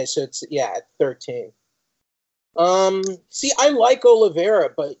 Okay, so it's, yeah, 13. See, I like Oliveira,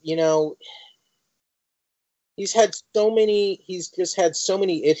 but, you know, he's just had so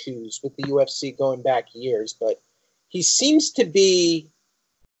many issues with the UFC going back years, but he seems to be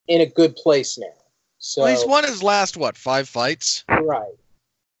in a good place now. So, well, he's won his last, 5 fights? Right.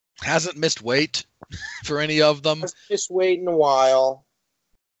 Hasn't missed weight for any of them. Hasn't missed weight in a while.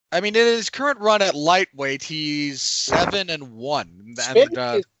 I mean, in his current run at lightweight, he's 7-1,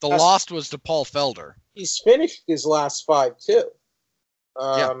 and the loss was to Paul Felder. He's finished his last 5 too.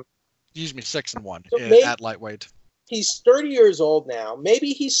 Yeah, excuse me, 6-1 at lightweight. He's 30 years old now.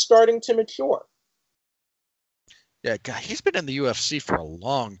 Maybe he's starting to mature. Yeah, God, he's been in the UFC for a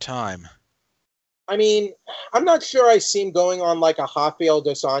long time. I mean, I'm not sure I see him going on like a Rafael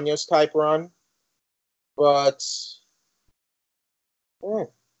dos Anjos type run, but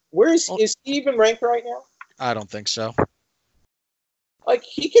where is he even ranked right now? I don't think so. Like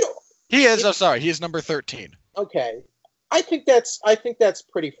he could. He is. Oh, sorry, he is number 13. Okay, I think that's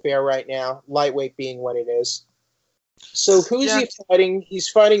pretty fair right now. Lightweight being what it is. So who's he fighting? He's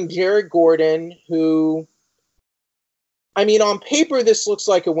fighting Jared Gordon, who, I mean, on paper, this looks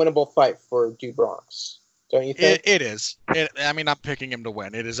like a winnable fight for Du Bronx. Don't you think? It is. I mean, I'm picking him to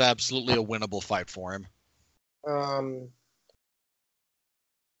win. It is absolutely a winnable fight for him.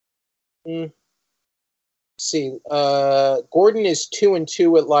 See, Gordon is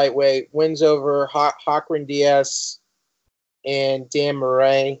 2-2 at lightweight. Wins over Hakran Diaz and Dan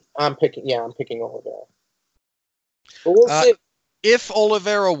Murray. I'm picking Oliveira. But we'll see. If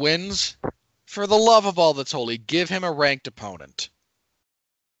Oliveira wins, for the love of all that's holy, give him a ranked opponent.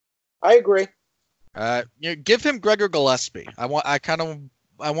 I agree. Give him Gregor Gillespie. I want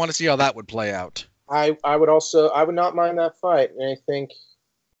to see how that would play out. I would not mind that fight, and I think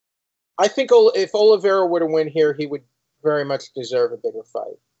if Oliveira were to win here, he would very much deserve a bigger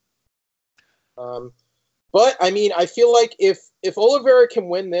fight. But I mean, I feel like if Oliveira can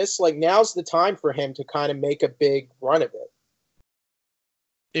win this, like now's the time for him to kind of make a big run of it.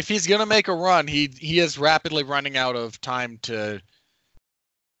 If he's gonna make a run, he is rapidly running out of time to.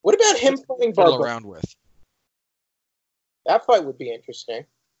 What about him fighting Barboza? Around with? That fight would be interesting.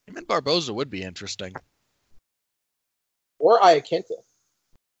 Him and Barboza would be interesting. Or Iaquinta.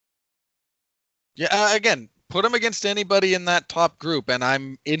 Yeah, again, put him against anybody in that top group, and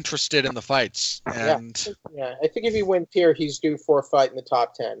I'm interested in the fights. And I think if he wins here, he's due for a fight in the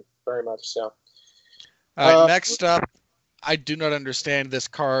top 10. Very much so. All right, next up, I do not understand this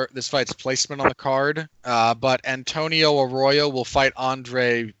fight's placement on the card, but Antonio Arroyo will fight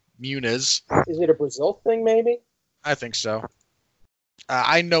Andre Muniz. Is it a Brazil thing, maybe? I think so.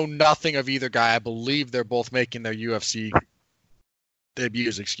 I know nothing of either guy. I believe they're both making their UFC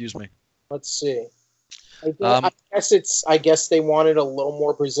debuts. Excuse me. Let's see. I guess they wanted a little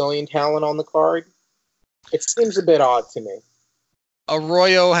more Brazilian talent on the card. It seems a bit odd to me.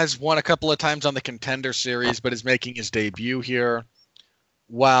 Arroyo has won a couple of times on the Contender Series, but is making his debut here.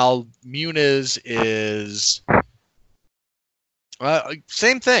 While Muniz is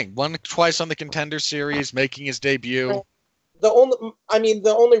same thing. Won twice on the Contender Series, making his debut. The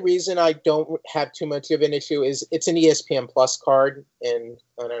only reason I don't have too much of an issue is it's an ESPN Plus card, and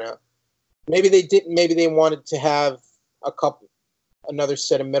I don't know. Maybe they didn't. Maybe they wanted to have another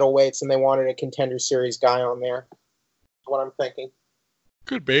set of middleweights, and they wanted a contender series guy on there. That's what I'm thinking.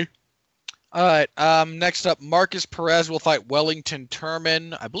 Could be. All right. Next up, Marcus Perez will fight Wellington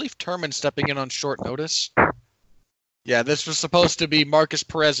Turman. I believe Turman stepping in on short notice. Yeah, this was supposed to be Marcus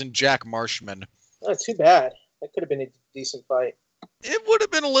Perez and Jack Marshman. Oh, too bad. That could have been a decent fight. It would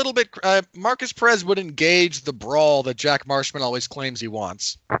have been a little bit. Marcus Perez would engage the brawl that Jack Marshman always claims he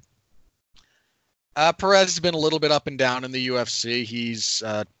wants. Perez has been a little bit up and down in the UFC. He's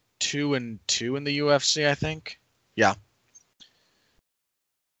 2-2 in the UFC, I think. Yeah.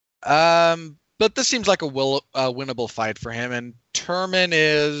 But this seems like a winnable fight for him. And Turman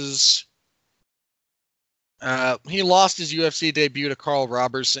is. He lost his UFC debut to Carl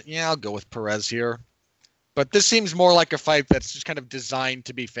Robertson. Yeah, I'll go with Perez here. But this seems more like a fight that's just kind of designed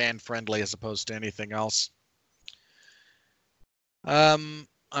to be fan-friendly as opposed to anything else. All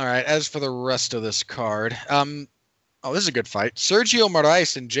right, as for the rest of this card. This is a good fight. Sergio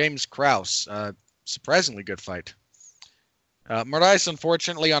Moraes and James Krause. Surprisingly good fight. Moraes,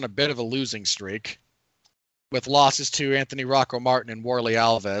 unfortunately, on a bit of a losing streak, with losses to Anthony Rocco Martin and Warley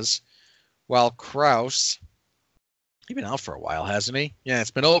Alves, while Krause, he's been out for a while, hasn't he? Yeah,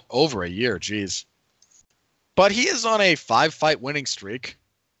 it's been over a year, geez. But he is on a 5-fight winning streak.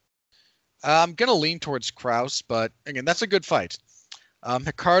 I'm going to lean towards Krause, but again, that's a good fight.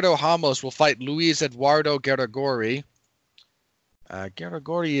 Ricardo Ramos will fight Luis Eduardo Garagori.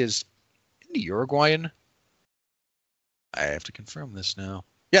 Garagori is Uruguayan. I have to confirm this now.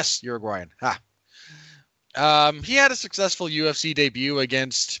 Yes, Uruguayan. He had a successful UFC debut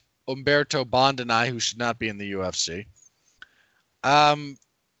against Umberto Bondanai, who should not be in the UFC. I'm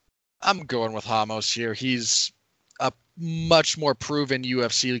going with Ramos here. He's a much more proven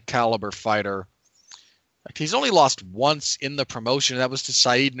UFC caliber fighter. He's only lost once in the promotion. That was to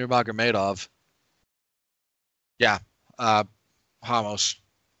Said Nurmagomedov. Yeah, Ramos.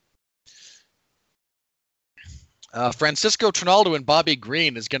 Francisco Trinaldo and Bobby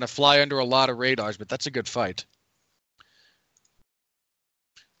Green is going to fly under a lot of radars, but that's a good fight.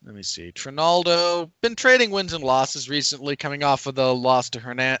 Let me see. Trinaldo, been trading wins and losses recently, coming off of the loss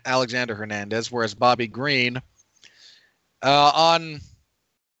to Alexander Hernandez, whereas Bobby Green, on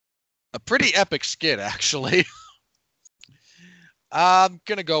a pretty epic skid, actually. I'm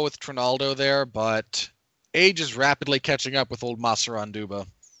going to go with Trinaldo there, but age is rapidly catching up with old Masaran Duba.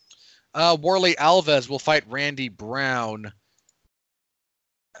 Warley Alves will fight Randy Brown.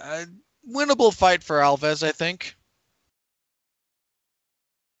 Winnable fight for Alves, I think.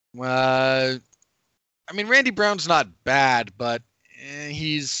 I mean, Randy Brown's not bad, but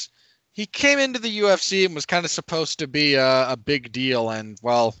he came into the UFC and was kind of supposed to be a big deal, and,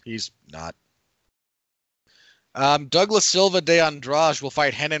 well, he's not. Douglas Silva de Andrade will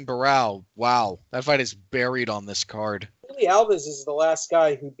fight Renan Barao. Wow, that fight is buried on this card. Really, Alves is the last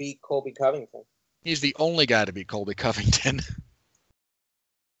guy who beat Colby Covington. He's the only guy to beat Colby Covington.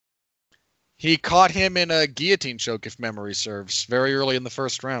 He caught him in a guillotine choke, if memory serves, very early in the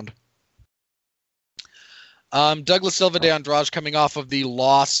first round. Douglas Silva de Andrade coming off of the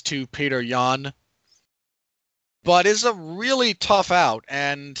loss to Peter Yan, but is a really tough out,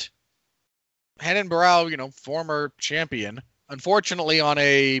 and Renan Barao, former champion, unfortunately on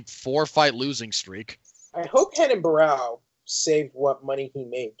a 4-fight losing streak. I hope Renan Barao saved what money he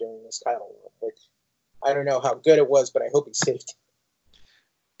made during this title run, which I don't know how good it was, but I hope he saved it.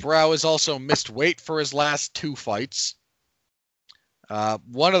 Barao has also missed weight for his last 2 fights.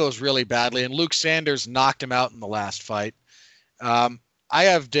 One of those really badly, and Luke Sanders knocked him out in the last fight. I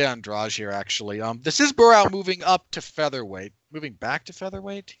have De Andrade here, actually. This is Barao moving up to featherweight. Moving back to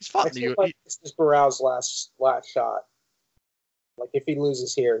featherweight? He's fought in the UFC. This is Barao's last shot. Like, if he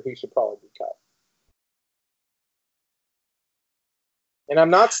loses here, he should probably be cut. And I'm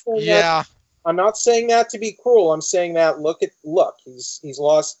not saying that. I'm not saying that to be cruel. I'm saying that look. He's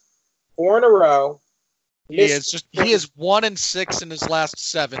lost 4 in a row. He is 1-6 in his last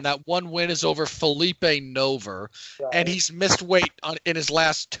 7. That one win is over Felipe Nover, right. And he's missed weight in his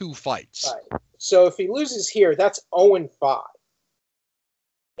last 2 fights. Right. So if he loses here, that's 0-5.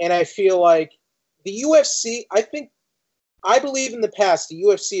 And I feel like the UFC. I believe in the past the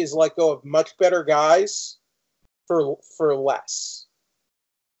UFC has let go of much better guys for less.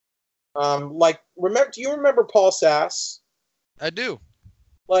 Do you remember Paul Sass? I do.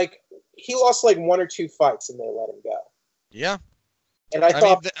 Like, he lost 1 or 2 fights and they let him go. Yeah. And they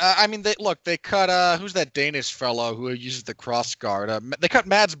cut, who's that Danish fellow who uses the cross guard? They cut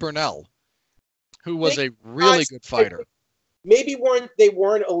Mads Burnell, who was a really good fighter. Maybe they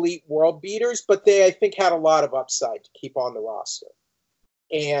weren't elite world beaters, but they, I think, had a lot of upside to keep on the roster.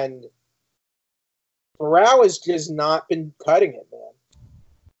 And Barao has just not been cutting it,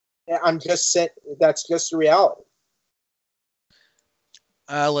 man. I'm just saying that's just the reality.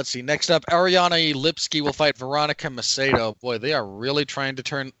 Let's see. Next up, Ariana Lipski will fight Veronica Macedo. Boy, they are really trying to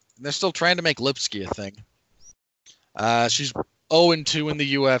turn. They're still trying to make Lipski a thing. She's 0-2 in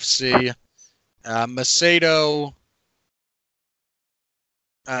the UFC. Macedo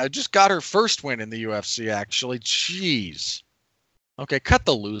just got her first win in the UFC, actually. Jeez. Okay, cut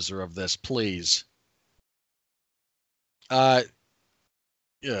the loser of this, please. Ugh.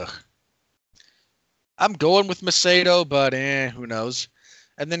 I'm going with Macedo, but who knows?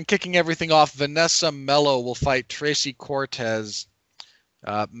 And then kicking everything off, Vanessa Mello will fight Tracy Cortez.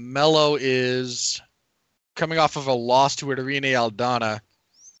 Mello is coming off of a loss to Irene Aldana.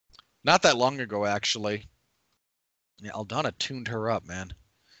 Not that long ago, actually. Yeah, Aldana tuned her up, man.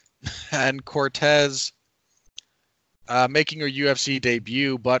 And Cortez making her UFC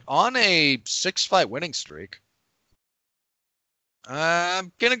debut, but on a 6-fight winning streak.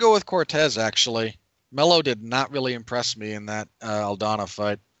 I'm going to go with Cortez, actually. Mello did not really impress me in that Aldana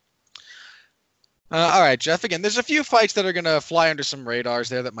fight. All right, Jeff, again, there's a few fights that are going to fly under some radars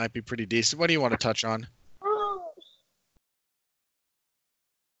there that might be pretty decent. What do you want to touch on?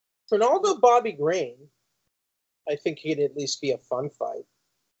 Ronaldo Bobby Green, I think he'd at least be a fun fight.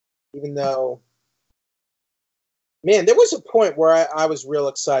 Even though, man, there was a point where I was real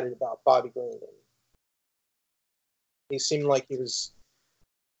excited about Bobby Green. He seemed like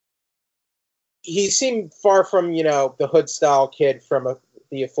he seemed far from, the hood-style kid from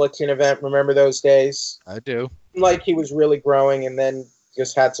the Affliction event. Remember those days? I do. Like he was really growing and then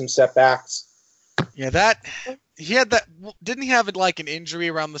just had some setbacks. Yeah, he had that. Didn't he have like an injury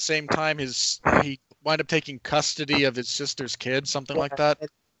around the same time? He wound up taking custody of his sister's kid, something like that.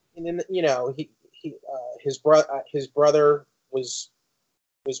 And then his brother was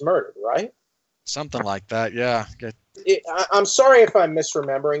murdered, right? Something like that, yeah. I'm sorry if I'm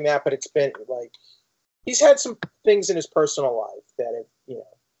misremembering that, but it's been like he's had some things in his personal life that have,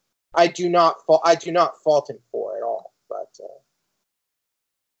 I do not fault him for at all. But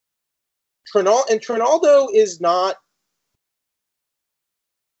Trinaldo is not,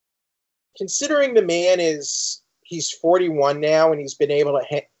 considering the man he's 41 now and he's been able to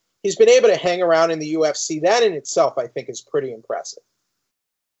hang around in the UFC. That in itself, I think, is pretty impressive.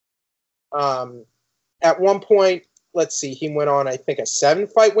 At one point, let's see, he went on, I think, a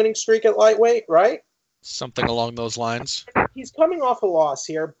 7-fight winning streak at lightweight, right? Something along those lines. He's coming off a loss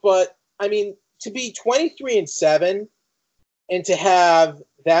here, but I mean, to be 23-7 and to have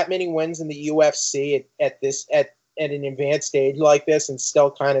that many wins in the UFC at an advanced stage like this and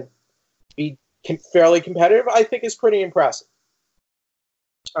still kind of be fairly competitive, I think is pretty impressive.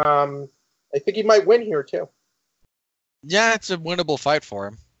 I think he might win here too. Yeah, it's a winnable fight for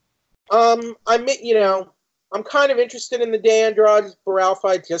him. I'm kind of interested in the De Andrade Barao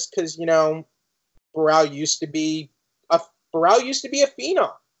fight just because, Barao used to be a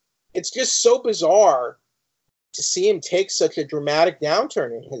phenom. It's just so bizarre to see him take such a dramatic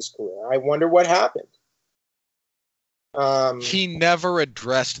downturn in his career. I wonder what happened. He never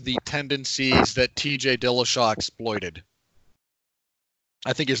addressed the tendencies that TJ Dillashaw exploited.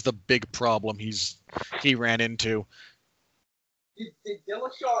 I think is the big problem he ran into. Did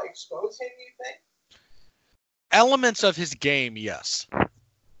Dillashaw expose him, you think? Elements of his game, yes.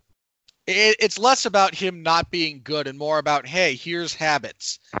 It's less about him not being good and more about, hey, here's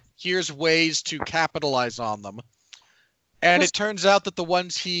habits. Here's ways to capitalize on them. And it turns out that what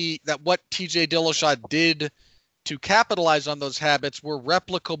TJ Dillashaw did to capitalize on those habits were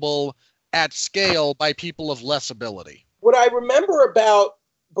replicable at scale by people of less ability. What I remember about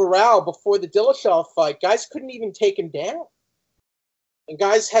Barao before the Dillashaw fight, guys couldn't even take him down. And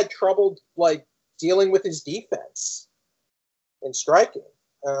guys had trouble, dealing with his defense and striking.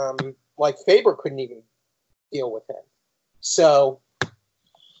 Faber couldn't even deal with him. So,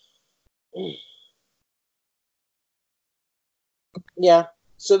 yeah.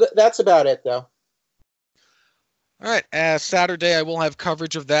 So that's about it, though. All right. Saturday, I will have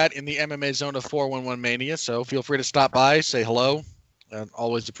coverage of that in the MMA Zone of 411 Mania, so feel free to stop by, say hello.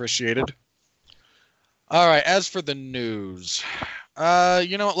 Always appreciated. All right. As for the news,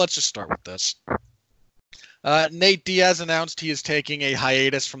 you know what? Let's just start with this. Nate Diaz announced he is taking a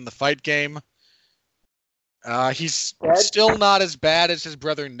hiatus from the fight game. He's still not as bad as his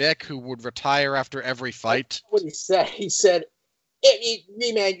brother Nick, who would retire after every fight. That's what he said. He said, we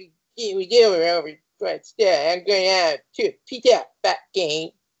do it over, but still, I'm going out to Peter back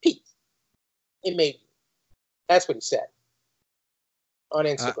game. Peace. It made. That's what he said on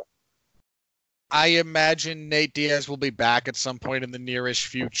Instagram. I imagine Nate Diaz will be back at some point in the nearish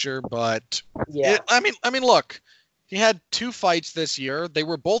future, but Yeah. I mean, look, he had 2 fights this year. They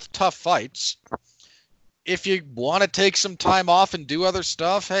were both tough fights. If you want to take some time off and do other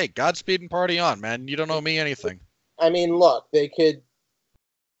stuff, hey, Godspeed and party on, man. You don't owe me anything. I mean, look, they could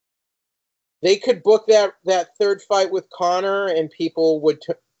book that third fight with Connor, and people would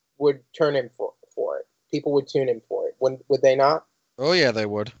turn in for it. People would tune in for it. Would they not? Oh yeah, they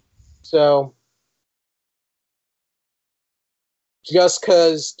would. So just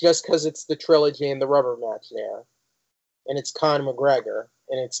because it's the trilogy and the rubber match there, and it's Conor McGregor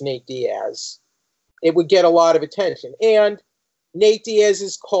and it's Nate Diaz, it would get a lot of attention. And Nate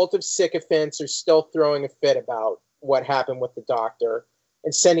Diaz's cult of sycophants are still throwing a fit about what happened with the doctor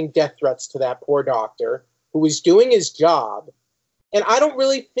and sending death threats to that poor doctor who was doing his job. And I don't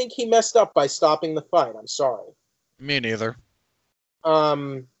really think he messed up by stopping the fight. I'm sorry. Me neither.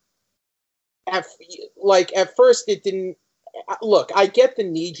 At first it didn't. Look, I get the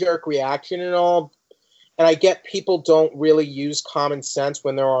knee-jerk reaction and all, and I get people don't really use common sense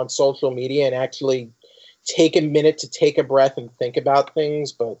when they're on social media and actually take a minute to take a breath and think about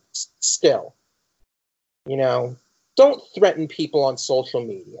things, but still, don't threaten people on social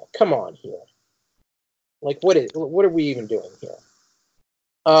media. Come on here. Like, what are we even doing here?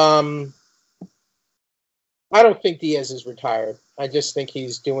 I don't think Diaz is retired. I just think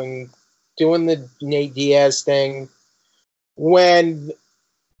he's doing the Nate Diaz thing.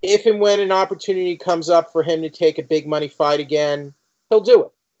 If and when an opportunity comes up for him to take a big money fight again, he'll do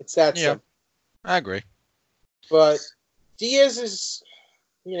it. It's that simple. I agree. But Diaz is,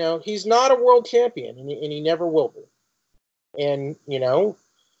 he's not a world champion, and he never will be. And,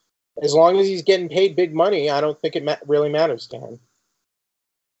 as long as he's getting paid big money, I don't think it really matters to him.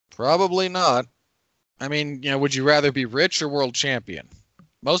 Probably not. I mean, would you rather be rich or world champion?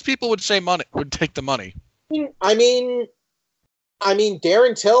 Most people would say money, would take the money. I mean,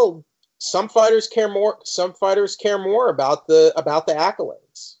 Darren Till, some fighters care more about the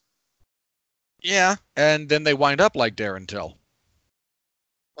accolades. Yeah, and then they wind up like Darren Till.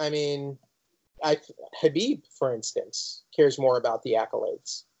 I mean, Khabib, for instance, cares more about the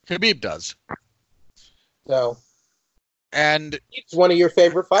accolades. Khabib does. So, and he's one of your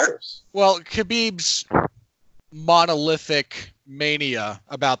favorite fighters. Well, Khabib's monolithic mania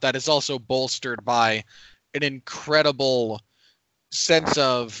about that is also bolstered by an incredible sense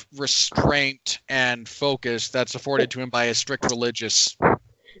of restraint and focus that's afforded to him by a strict religious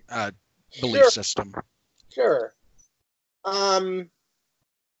belief system. Sure.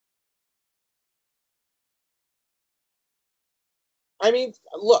 I mean,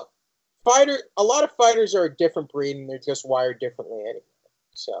 look, a lot of fighters are a different breed, and they're just wired differently anyway.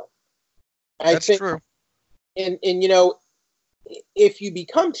 So, that's true. And if you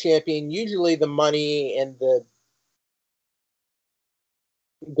become champion, usually the money and the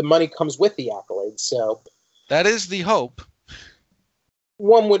money comes with the accolades. So that is the hope.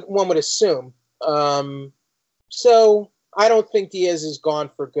 One would assume. So I don't think Diaz is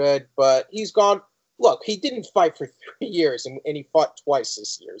gone for good, but he's gone. Look, he didn't fight for 3 years, and he fought twice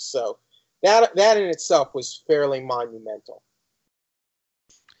this year. So that in itself was fairly monumental.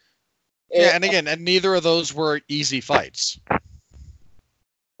 Yeah, and again, and neither of those were easy fights.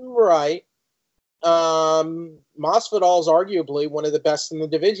 Right. Masvidal is arguably one of the best in the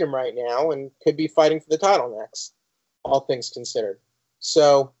division right now and could be fighting for the title next, all things considered.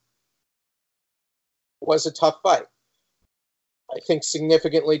 So, it was a tough fight. I think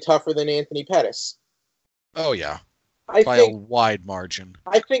significantly tougher than Anthony Pettis. Oh, yeah. By a wide margin.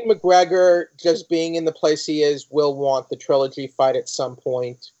 I think McGregor, just being in the place he is, will want the trilogy fight at some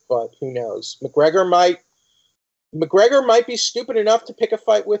point, but who knows? McGregor might be stupid enough to pick a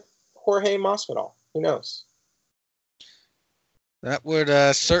fight with Jorge Masvidal. Who knows? That would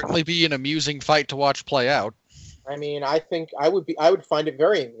certainly be an amusing fight to watch play out. I mean, I think I would find it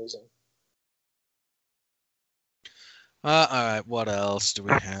very amusing. All right, what else do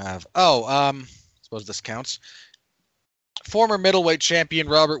we have? Oh, suppose this counts. Former middleweight champion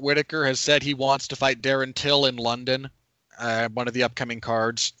Robert Whittaker has said he wants to fight Darren Till in London, one of the upcoming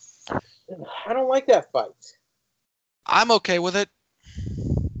cards. I don't like that fight. I'm okay with it.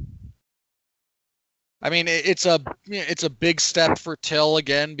 I mean, it's a big step for Till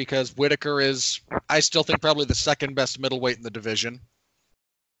again because Whittaker is, I still think, probably the second best middleweight in the division.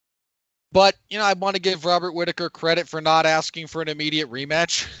 But, I want to give Robert Whittaker credit for not asking for an immediate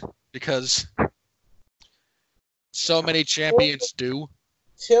rematch because so many champions do.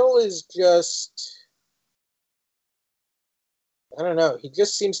 Till is just, I don't know, he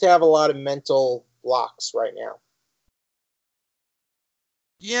just seems to have a lot of mental blocks right now.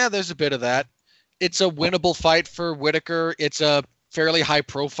 Yeah, there's a bit of that. it's a winnable fight for Whittaker. It's a fairly high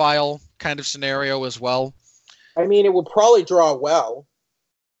profile kind of scenario as well. I mean, it would probably draw well.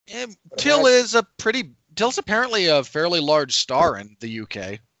 And Till's apparently a fairly large star in the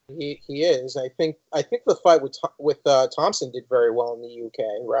UK. He is. I think the fight with Thompson did very well in the UK,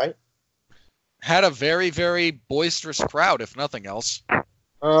 right? Had a very, very boisterous crowd, if nothing else.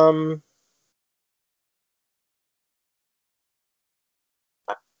 I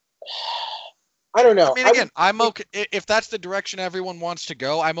don't know. I mean, again, I'm okay if that's the direction everyone wants to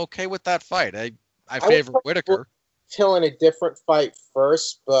go. I'm okay with that fight. I favor Whittaker. Till in a different fight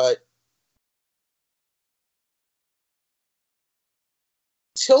first, but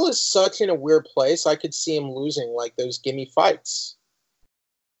Till is such in a weird place. I could see him losing like those gimme fights.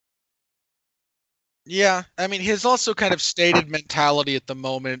 Yeah, I mean, his also kind of stated mentality at the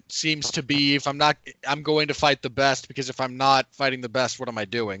moment seems to be, I'm going to fight the best, because if I'm not fighting the best, what am I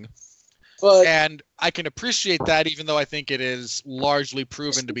doing? And I can appreciate that, even though I think it is largely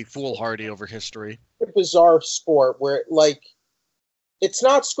proven to be foolhardy over history. A bizarre sport where, like, it's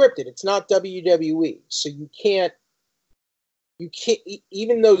not scripted. It's not WWE, so you can't.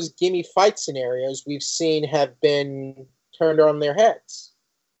 Even those gimme fight scenarios we've seen have been turned on their heads.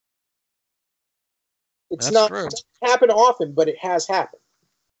 It doesn't happen often, but it has happened.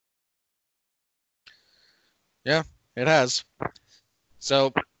 Yeah, it has.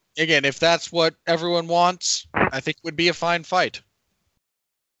 So, again, if that's what everyone wants, I think it would be a fine fight.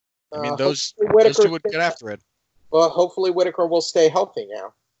 I mean, those two would get after it. Well, hopefully Whittaker will stay healthy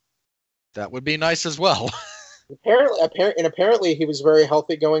now. That would be nice as well. Apparently he was very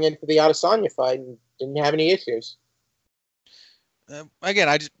healthy going into the Adesanya fight and didn't have any issues.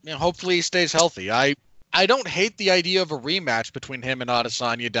 Again, hopefully he stays healthy. I don't hate the idea of a rematch between him and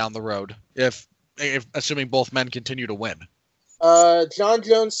Adesanya down the road, if assuming both men continue to win. John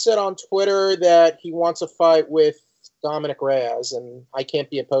Jones said on Twitter that he wants a fight with Dominic Reyes, and I can't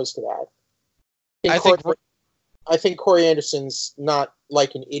be opposed to that. I think Corey Anderson's not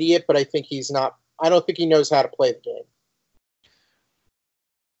like an idiot, but I don't think he knows how to play the game.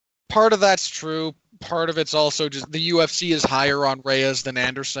 Part of that's true. Part of it's also just the UFC is higher on Reyes than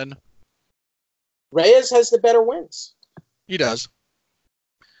Anderson. Reyes has the better wins. He does.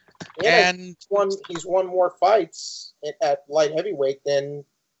 And he's won more fights at light heavyweight than,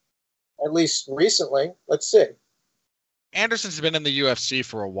 at least recently. Let's see. Anderson's been in the UFC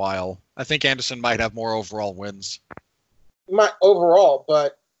for a while. I think Anderson might have more overall wins. But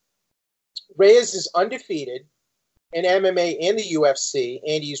Reyes is undefeated in MMA and the UFC,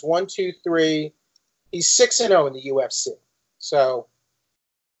 and he's 1-2-3. He's 6-0 in the UFC. So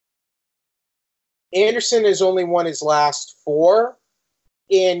Anderson has only won his last 4,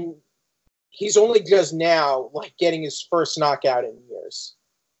 and he's only just now getting his first knockout in years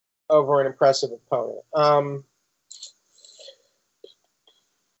over an impressive opponent.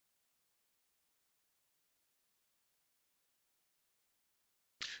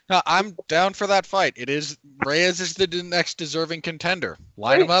 No, I'm down for that fight. Reyes is the next deserving contender.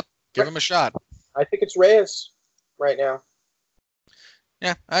 Line him up, give him a shot. I think it's Reyes right now.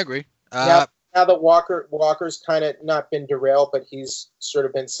 Yeah, I agree. Now that Walker's kind of not been derailed, but he's sort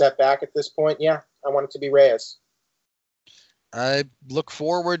of been set back at this point, yeah, I want it to be Reyes. I look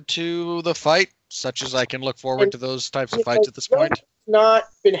forward to the fight, such as I can look forward to those types of fights at this point. Not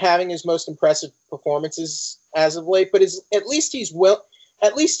been having his most impressive performances as of late, but at least he's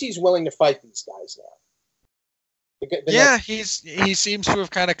willing to fight these guys now. He seems to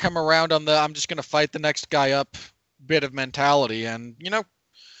have kind of come around on the I'm just going to fight the next guy up bit of mentality. And,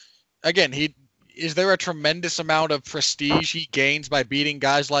 again, is there a tremendous amount of prestige he gains by beating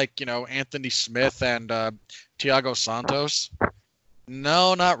guys like, Anthony Smith and Thiago Santos?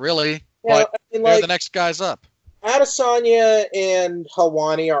 No, not really. Yeah, but they're the next guys up. Adesanya and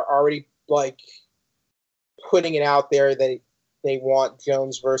Helwani are already, putting it out there that they want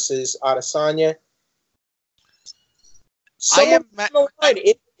Jones versus Adesanya.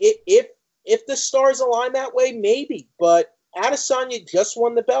 If the stars align that way, maybe. But Adesanya just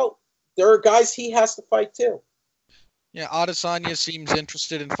won the belt. There are guys he has to fight too. Yeah, Adesanya seems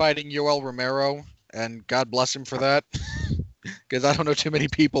interested in fighting Yoel Romero, and God bless him for that, because I don't know too many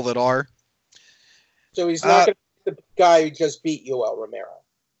people that are. So he's not going to be the guy who just beat Yoel Romero.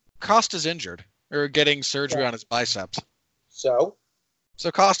 Costa's injured, or getting surgery on his biceps. So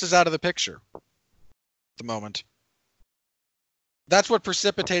Costa's out of the picture at the moment. That's what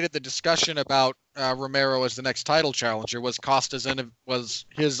precipitated the discussion about Romero as the next title challenger, was was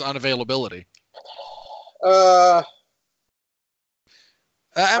his unavailability. I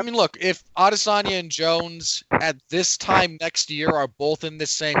mean, look, if Adesanya and Jones at this time next year are both in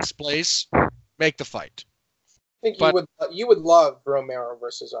this same place, make the fight. I think But you would love Romero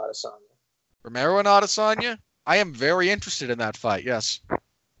versus Adesanya. Romero and Adesanya, I am very interested in that fight. Yes,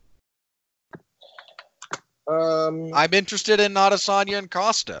 I'm interested in Adesanya and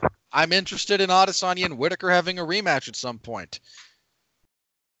Costa. I'm interested in Adesanya and Whittaker having a rematch at some point.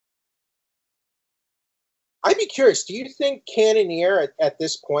 I'd be curious. Do you think Cannonier at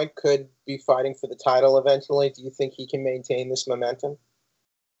this point could be fighting for the title eventually? Do you think he can maintain this momentum?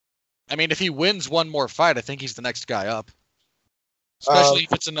 I mean, if he wins one more fight, I think he's the next guy up. Especially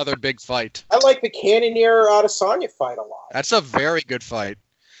if it's another big fight. I like the Cannonier-Adesanya fight a lot. That's a very good fight.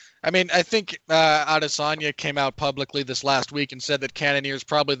 I mean, I think Adesanya came out publicly this last week and said that Cannonier is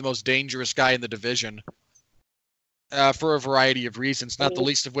probably the most dangerous guy in the division for a variety of reasons, not the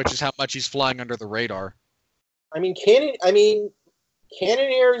least of which is how much he's flying under the radar. I mean,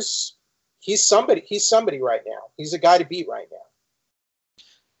 Cannonier's he's somebody right now. He's a guy to beat right now.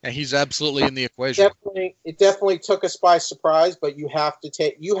 And he's absolutely in the equation. It definitely took us by surprise, but you have to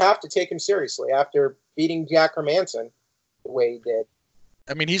take him seriously after beating Jack Hermanson the way he did.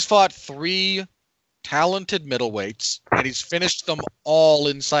 I mean, he's fought 3 talented middleweights, and he's finished them all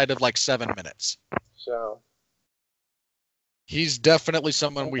inside of like 7 minutes. So he's definitely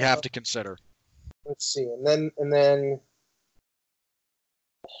someone we have to consider. Let's see, and then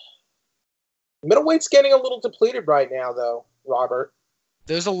middleweight's getting a little depleted right now, though, Robert.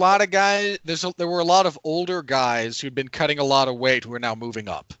 There's a lot of guys. There were a lot of older guys who'd been cutting a lot of weight who are now moving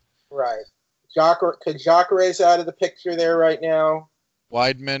up. Right. Jacare's out of the picture there right now.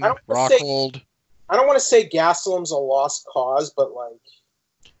 Weidman, Rockhold. I don't want to say Gastelum's a lost cause, but like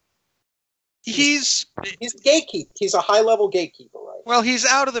he's gatekeeper. He's a high-level gatekeeper, right? Well, he's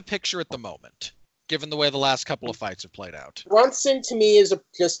out of the picture at the moment, given the way the last couple of fights have played out. Brunson, to me, is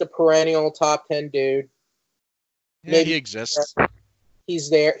just a perennial top 10 dude. Yeah, maybe he exists. He's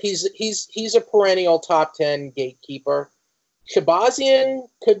there. He's a perennial top 10 gatekeeper. Shabazian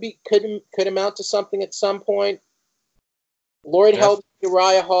could amount to something at some point. Lloyd Helby,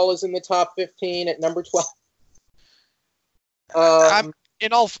 Uriah Hall is in the top 15 at number 12.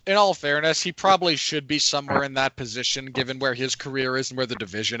 In all fairness, he probably should be somewhere in that position, given where his career is and where the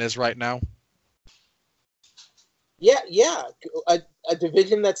division is right now. Yeah, a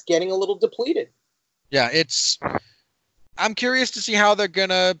division that's getting a little depleted. Yeah, I'm curious to see how they're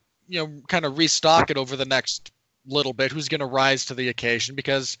gonna, kind of restock it over the next little bit. Who's gonna rise to the occasion?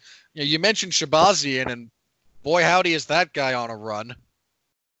 Because you mentioned Shabazian, and boy, howdy, is that guy on a run.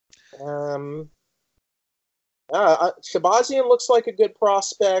 Shabazian looks like a good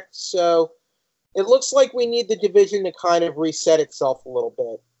prospect, so it looks like we need the division to kind of reset itself a little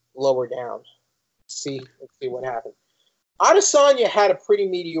bit lower down. Let's see what happens. Adesanya had a pretty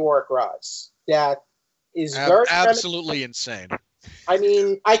meteoric rise that is very absolutely insane. I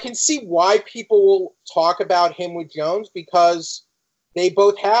mean, I can see why people will talk about him with Jones, because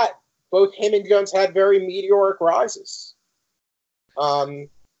both him and Jones had very meteoric rises. How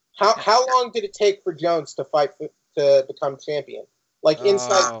long did it take for Jones to fight to become champion? Like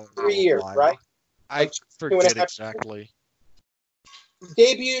inside 3 years, right? I forget exactly.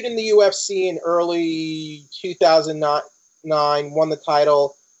 Debuted in the UFC in early 2009, won the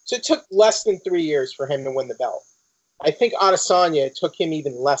title. So it took less than 3 years for him to win the belt. I think Adesanya, it took him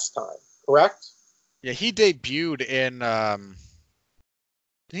even less time, correct? Yeah, he debuted in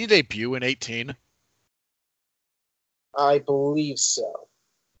did he debut in 18? I believe so.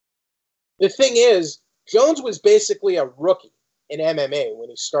 The thing is, Jones was basically a rookie in MMA when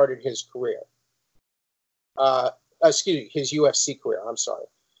he started his career. His UFC career, I'm sorry.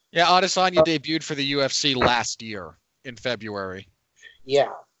 Yeah, Adesanya debuted for the UFC last year in February.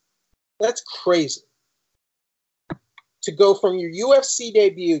 Yeah. That's crazy. To go from your UFC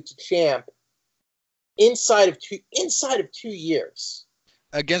debut to champ inside of 2 years.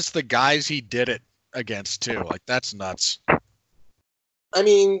 Against the guys he did it against too. Like, that's nuts. I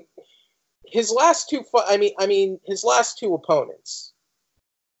mean, his last two opponents.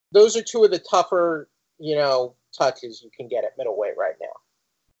 Those are 2 of the tougher, touches you can get at middleweight right now.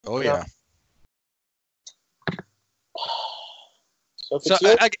 Oh yeah. So if it's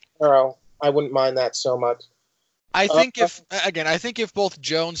I wouldn't mind that so much. I think if both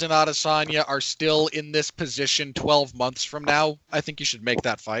Jones and Adesanya are still in this position 12 months from now, I think you should make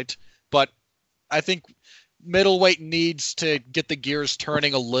that fight. But I think middleweight needs to get the gears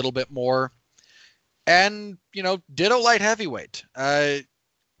turning a little bit more. And, ditto light heavyweight.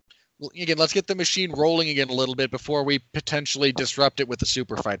 Again, let's get the machine rolling again a little bit before we potentially disrupt it with a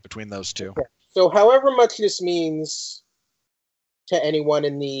super fight between those two. Okay. So however much this means to anyone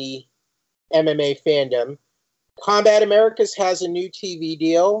in the MMA fandom, Combate Americas has a new TV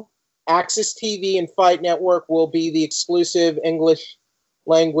deal. AXS TV and Fight Network will be the exclusive English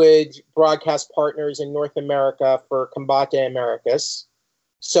language broadcast partners in North America for Combate Americas.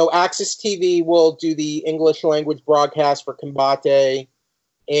 So AXS TV will do the English language broadcast for Combate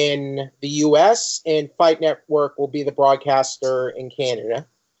in the US, and Fight Network will be the broadcaster in Canada.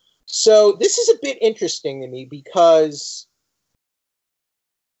 So this is a bit interesting to me because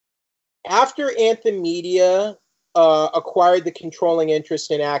after Anthem Media acquired the controlling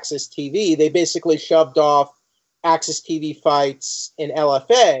interest in AXS TV, they basically shoved off AXS TV fights in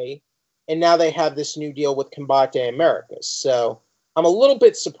LFA, and now they have this new deal with Combate Americas. So I'm a little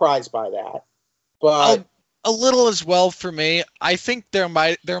bit surprised by that, but a little as well for me. I think there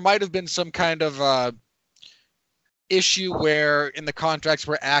might have been some kind of issue where in the contracts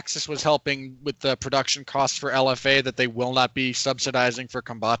where AXS was helping with the production costs for LFA that they will not be subsidizing for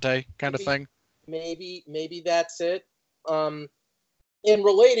Combate kind of thing. Maybe that's it. In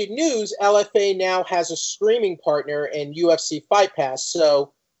related news, LFA now has a streaming partner in UFC Fight Pass.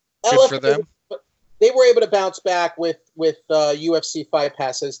 So Good LFA, for them. They were able to bounce back with UFC Fight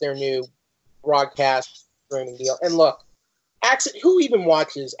Pass as their new broadcast streaming deal. And look, who even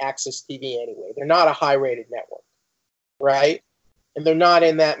watches AXS TV anyway? They're not a high-rated network, right? And they're not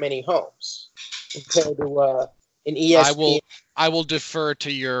in that many homes compared to an ESPN. I will defer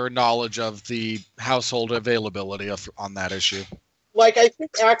to your knowledge of the household availability on that issue. Like, I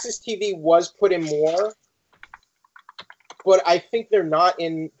think AXS TV was put in more, but I think they're not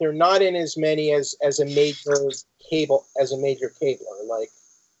in as many as a major cabler. Like,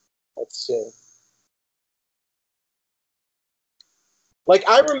 let's see. Like,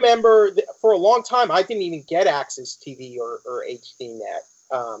 I remember for a long time I didn't even get AXS TV or HDNet.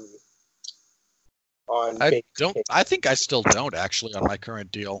 I think I still don't actually on my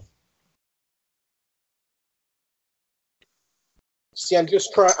current deal. See, I'm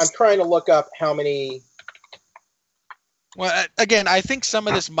trying to look up how many. Well, again, I think some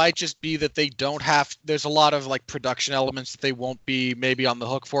of this might just be that they don't have. There's a lot of like production elements that they won't be maybe on the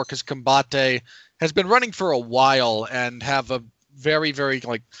hook for because Combate has been running for a while and have a very, very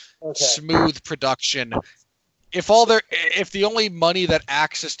like smooth production. If the only money that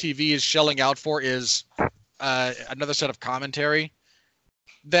AXS TV is shelling out for is another set of commentary,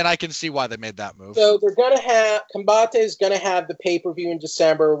 then I can see why they made that move. So they're gonna have Combate is gonna have the pay-per-view in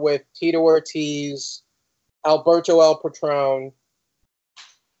December with Tito Ortiz, Alberto El Patron.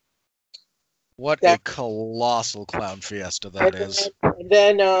 What a colossal clown fiesta that is. And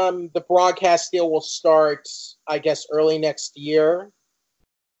then the broadcast deal will start, I guess, early next year.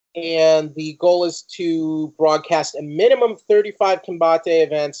 And the goal is to broadcast a minimum of 35 Combate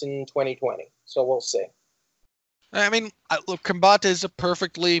events in 2020. So we'll see. I mean, look, Combate is a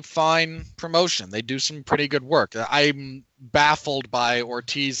perfectly fine promotion. They do some pretty good work. I'm baffled by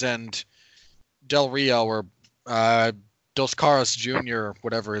Ortiz and Del Rio or Dos Caras Jr.,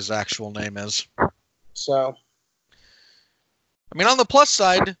 whatever his actual name is. So, I mean, on the plus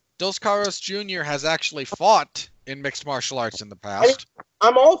side, Dos Caras Jr. has actually fought in mixed martial arts in the past.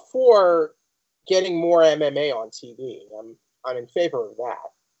 I'm all for getting more MMA on TV. I'm in favor of that.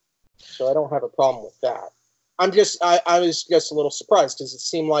 So I don't have a problem with that. I was just a little surprised because it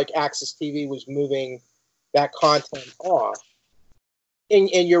seemed like AXS TV was moving that content off. And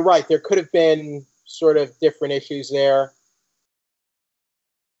you're right, there could have been sort of different issues there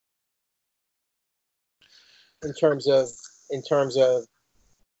in terms of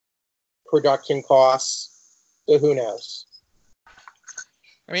production costs. So who knows?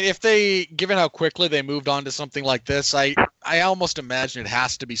 I mean, given how quickly they moved on to something like this, I almost imagine it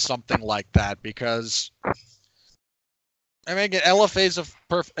has to be something like that because, I mean, again,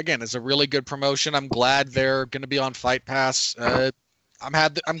 LFA is a really good promotion. I'm glad they're going to be on Fight Pass.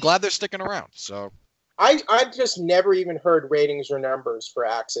 I'm glad they're sticking around. So I just never even heard ratings or numbers for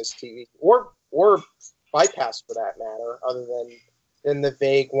AXS TV or Fight Pass for that matter, other than the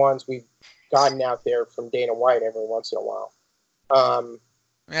vague ones we've gotten out there from Dana White every once in a while.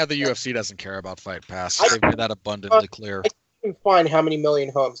 Yeah, the UFC doesn't care about Fight Pass. They've made that abundantly clear. I can't find how many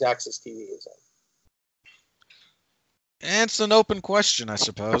million homes AXS TV is in. It's an open question, I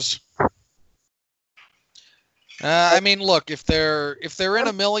suppose. I mean, look, if they're in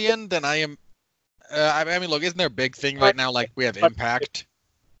a million, then I am. I mean, look, isn't there a big thing right now? Like we have Impact,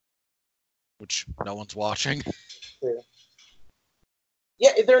 which no one's watching.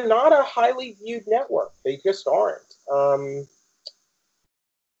 Yeah, they're not a highly viewed network. They just aren't.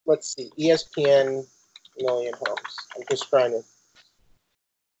 Let's see, ESPN million homes. I'm just trying to.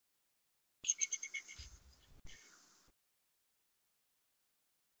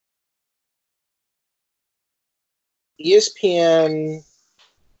 ESPN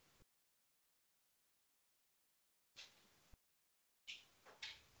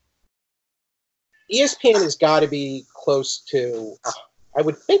ESPN has got to be close to, I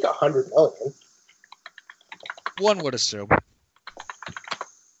would think, 100 million. One would assume.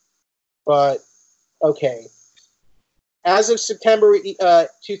 But, okay. As of September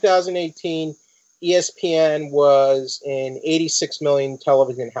 2018, ESPN was in 86 million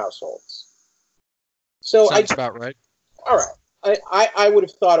television households. So Sounds about right. All right. I would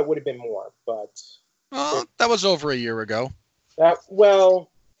have thought it would have been more, but... That was over a year ago. And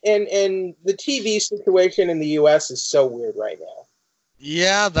the TV situation in the U.S. is so weird right now.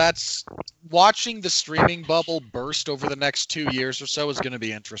 Yeah, that's... Watching the streaming bubble burst over the next 2 years or so is going to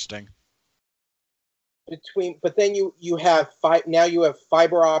be interesting. But then you have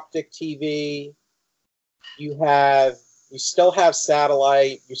fiber optic TV. You still have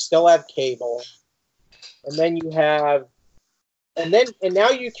satellite. You still have cable, and then now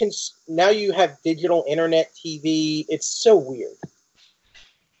you have digital internet TV. It's so weird.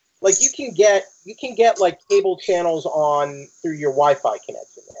 Like you can get like cable channels on through your Wi-Fi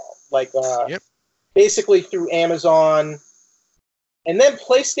connection now. Like basically through Amazon. And then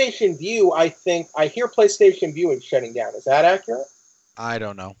PlayStation View, I hear PlayStation View is shutting down. Is that accurate? I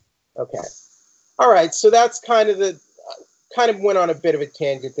don't know. Okay. All right, so that's kind of went on a bit of a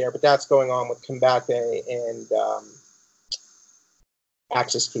tangent there, but that's going on with Combate and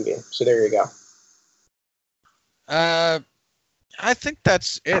AXS TV. So there you go. I think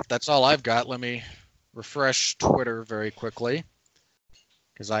that's it. That's all I've got. Let me refresh Twitter very quickly,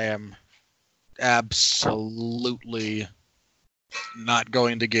 because I am absolutely not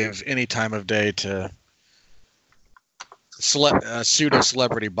going to give any time of day to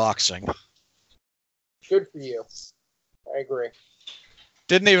pseudo-celebrity boxing. Good for you. I agree.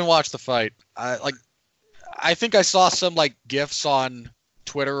 Didn't even watch the fight. I think I saw some like GIFs on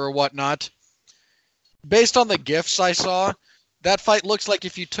Twitter or whatnot. Based on the GIFs I saw, that fight looks like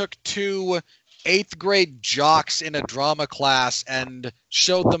if you took two 8th grade jocks in a drama class and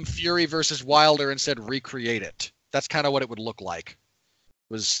showed them Fury versus Wilder and said recreate it. That's kind of what it would look like.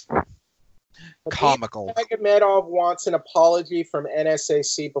 It was comical. Magomedov wants an apology from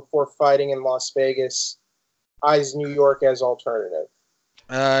NSAC before fighting in Las Vegas. Eyes New York as alternative.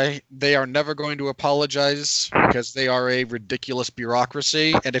 They are never going to apologize because they are a ridiculous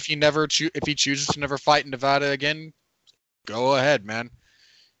bureaucracy. And if he chooses to never fight in Nevada again, go ahead, man.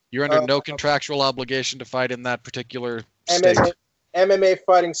 You're under no contractual obligation to fight in that particular state. MMA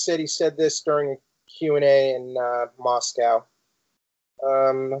Fighting City said this during a Q&A in Moscow.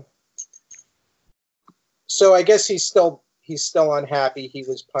 So I guess he's still unhappy he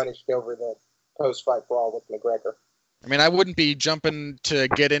was punished over the post-fight brawl with McGregor. I mean, I wouldn't be jumping to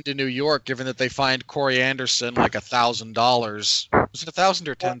get into New York given that they fined Corey Anderson like $1,000. Was it $1,000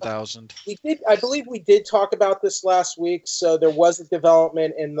 or $10,000? I believe we did talk about this last week. So there was a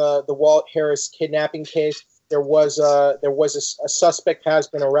development in the Walt Harris kidnapping case. There was a suspect has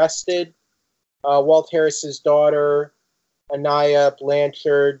been arrested. Walt Harris's daughter, Anaya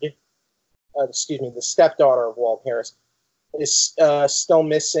Blanchard, the stepdaughter of Walt Harris, is still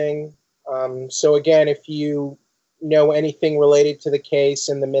missing. So again, if you know anything related to the case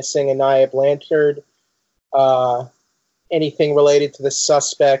and the missing Anaya Blanchard, anything related to the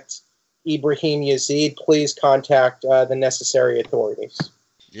suspect Ibrahim Yazid, please contact the necessary authorities.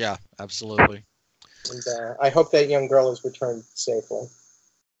 Yeah, absolutely. And I hope that young girl is returned safely.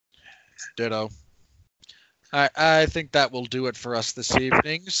 Ditto. I think that will do it for us this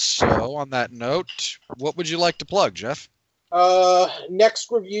evening. So, on that note, what would you like to plug, Jeff? Next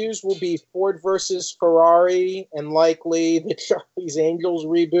reviews will be Ford versus Ferrari and likely the Charlie's Angels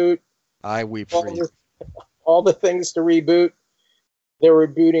reboot. I weep for you. All the things to reboot. They're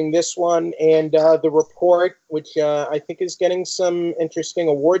rebooting this one and The Report, which I think is getting some interesting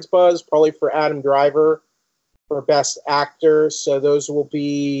awards buzz, probably for Adam Driver for Best Actor. So those will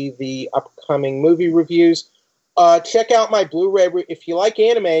be the upcoming movie reviews. Check out my Blu-ray. If you like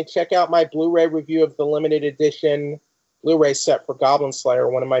anime, check out my Blu-ray review of the limited edition Blu-ray set for Goblin Slayer,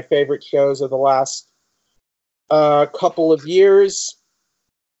 one of my favorite shows of the last couple of years.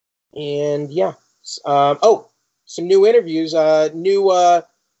 And yeah. Some new interviews. New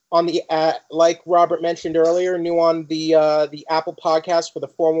on the like Robert mentioned earlier, new on the Apple podcast for the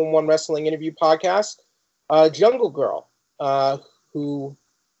 411 Wrestling Interview Podcast. Jungle Girl, who,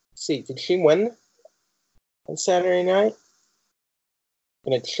 did she win on Saturday night?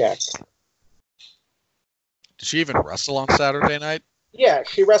 I'm gonna check. Did she even wrestle on Saturday night? Yeah,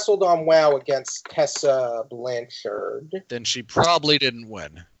 she wrestled on WoW against Tessa Blanchard. Then she probably didn't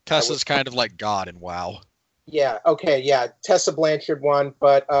win. Tessa's kind of like God in WoW. Yeah, okay, yeah. Tessa Blanchard won,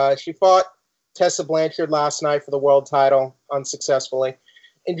 but she fought Tessa Blanchard last night for the world title unsuccessfully.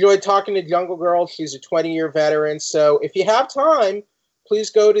 enjoyed talking to Jungle Girl. She's a 20-year veteran. So if you have time, please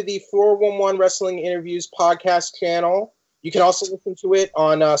go to the 411 Wrestling Interviews podcast channel. You can also listen to it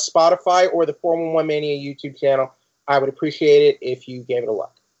on Spotify or the 411 Mania YouTube channel. I would appreciate it if you gave it a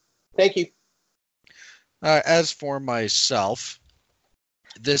look. Thank you. As for myself,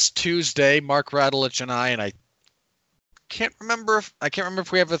 this Tuesday, Mark Radulich and I can't remember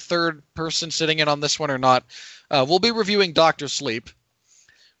if we have a third person sitting in on this one or not. We'll be reviewing Dr. Sleep,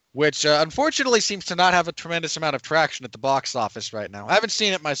 which unfortunately seems to not have a tremendous amount of traction at the box office right now. I haven't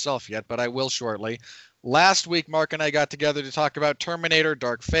seen it myself yet, but I will shortly. Last week, Mark and I got together to talk about Terminator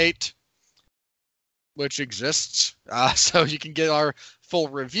Dark Fate, which exists, so you can get our full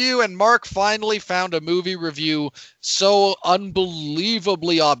review. And Mark finally found a movie review so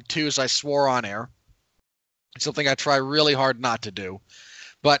unbelievably obtuse I swore on air. It's something I try really hard not to do.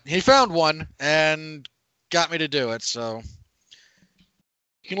 But he found one and got me to do it, so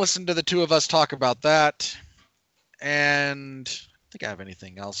you can listen to the two of us talk about that. And I think I have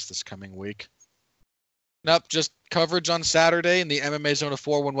anything else this coming week. Nope, just coverage on Saturday in the MMA Zone of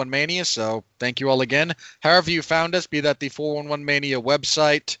 411 Mania, so thank you all again. However you found us, be that the 411 Mania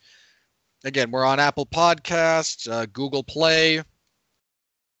website. Again, we're on Apple Podcasts, Google Play.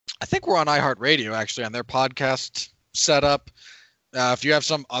 I think we're on iHeartRadio, actually, on their podcast setup. If you have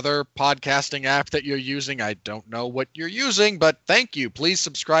some other podcasting app that you're using, I don't know what you're using, but thank you. Please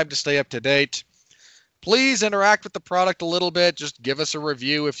subscribe to stay up to date. Please interact with the product a little bit. Just give us a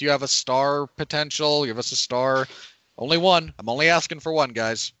review. If you have a star potential, give us a star. Only one. I'm only asking for one,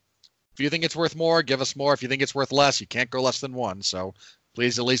 guys. If you think it's worth more, give us more. If you think it's worth less, you can't go less than one. So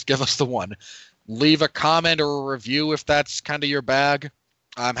please at least give us the one. Leave a comment or a review if that's kind of your bag.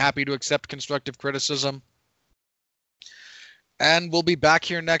 I'm happy to accept constructive criticism. And we'll be back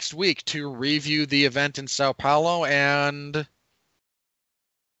here next week to review the event in Sao Paulo. And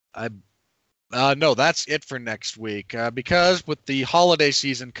no, that's it for next week. Because with the holiday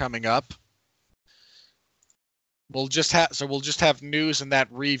season coming up, we'll just have news and that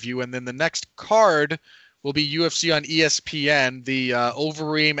review, and then the next card will be UFC on ESPN, the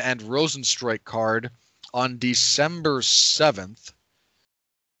Overeem and Rosenstrike card on December 7th.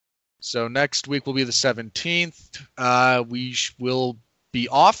 So next week will be the 17th. We will be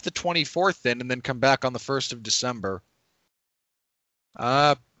off the 24th then, and then come back on the 1st of December.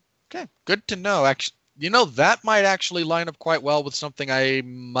 Okay, good to know. Actually, that might actually line up quite well with something I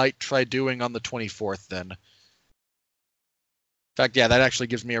might try doing on the 24th then. In fact, yeah, that actually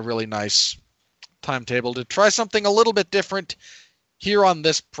gives me a really nice timetable to try something a little bit different here on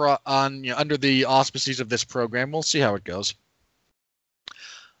this under the auspices of this program. We'll see how it goes.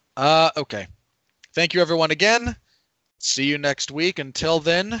 Okay. Thank you everyone again. See you next week. Until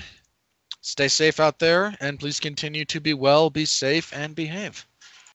then, stay safe out there and please continue to be well, be safe, and behave.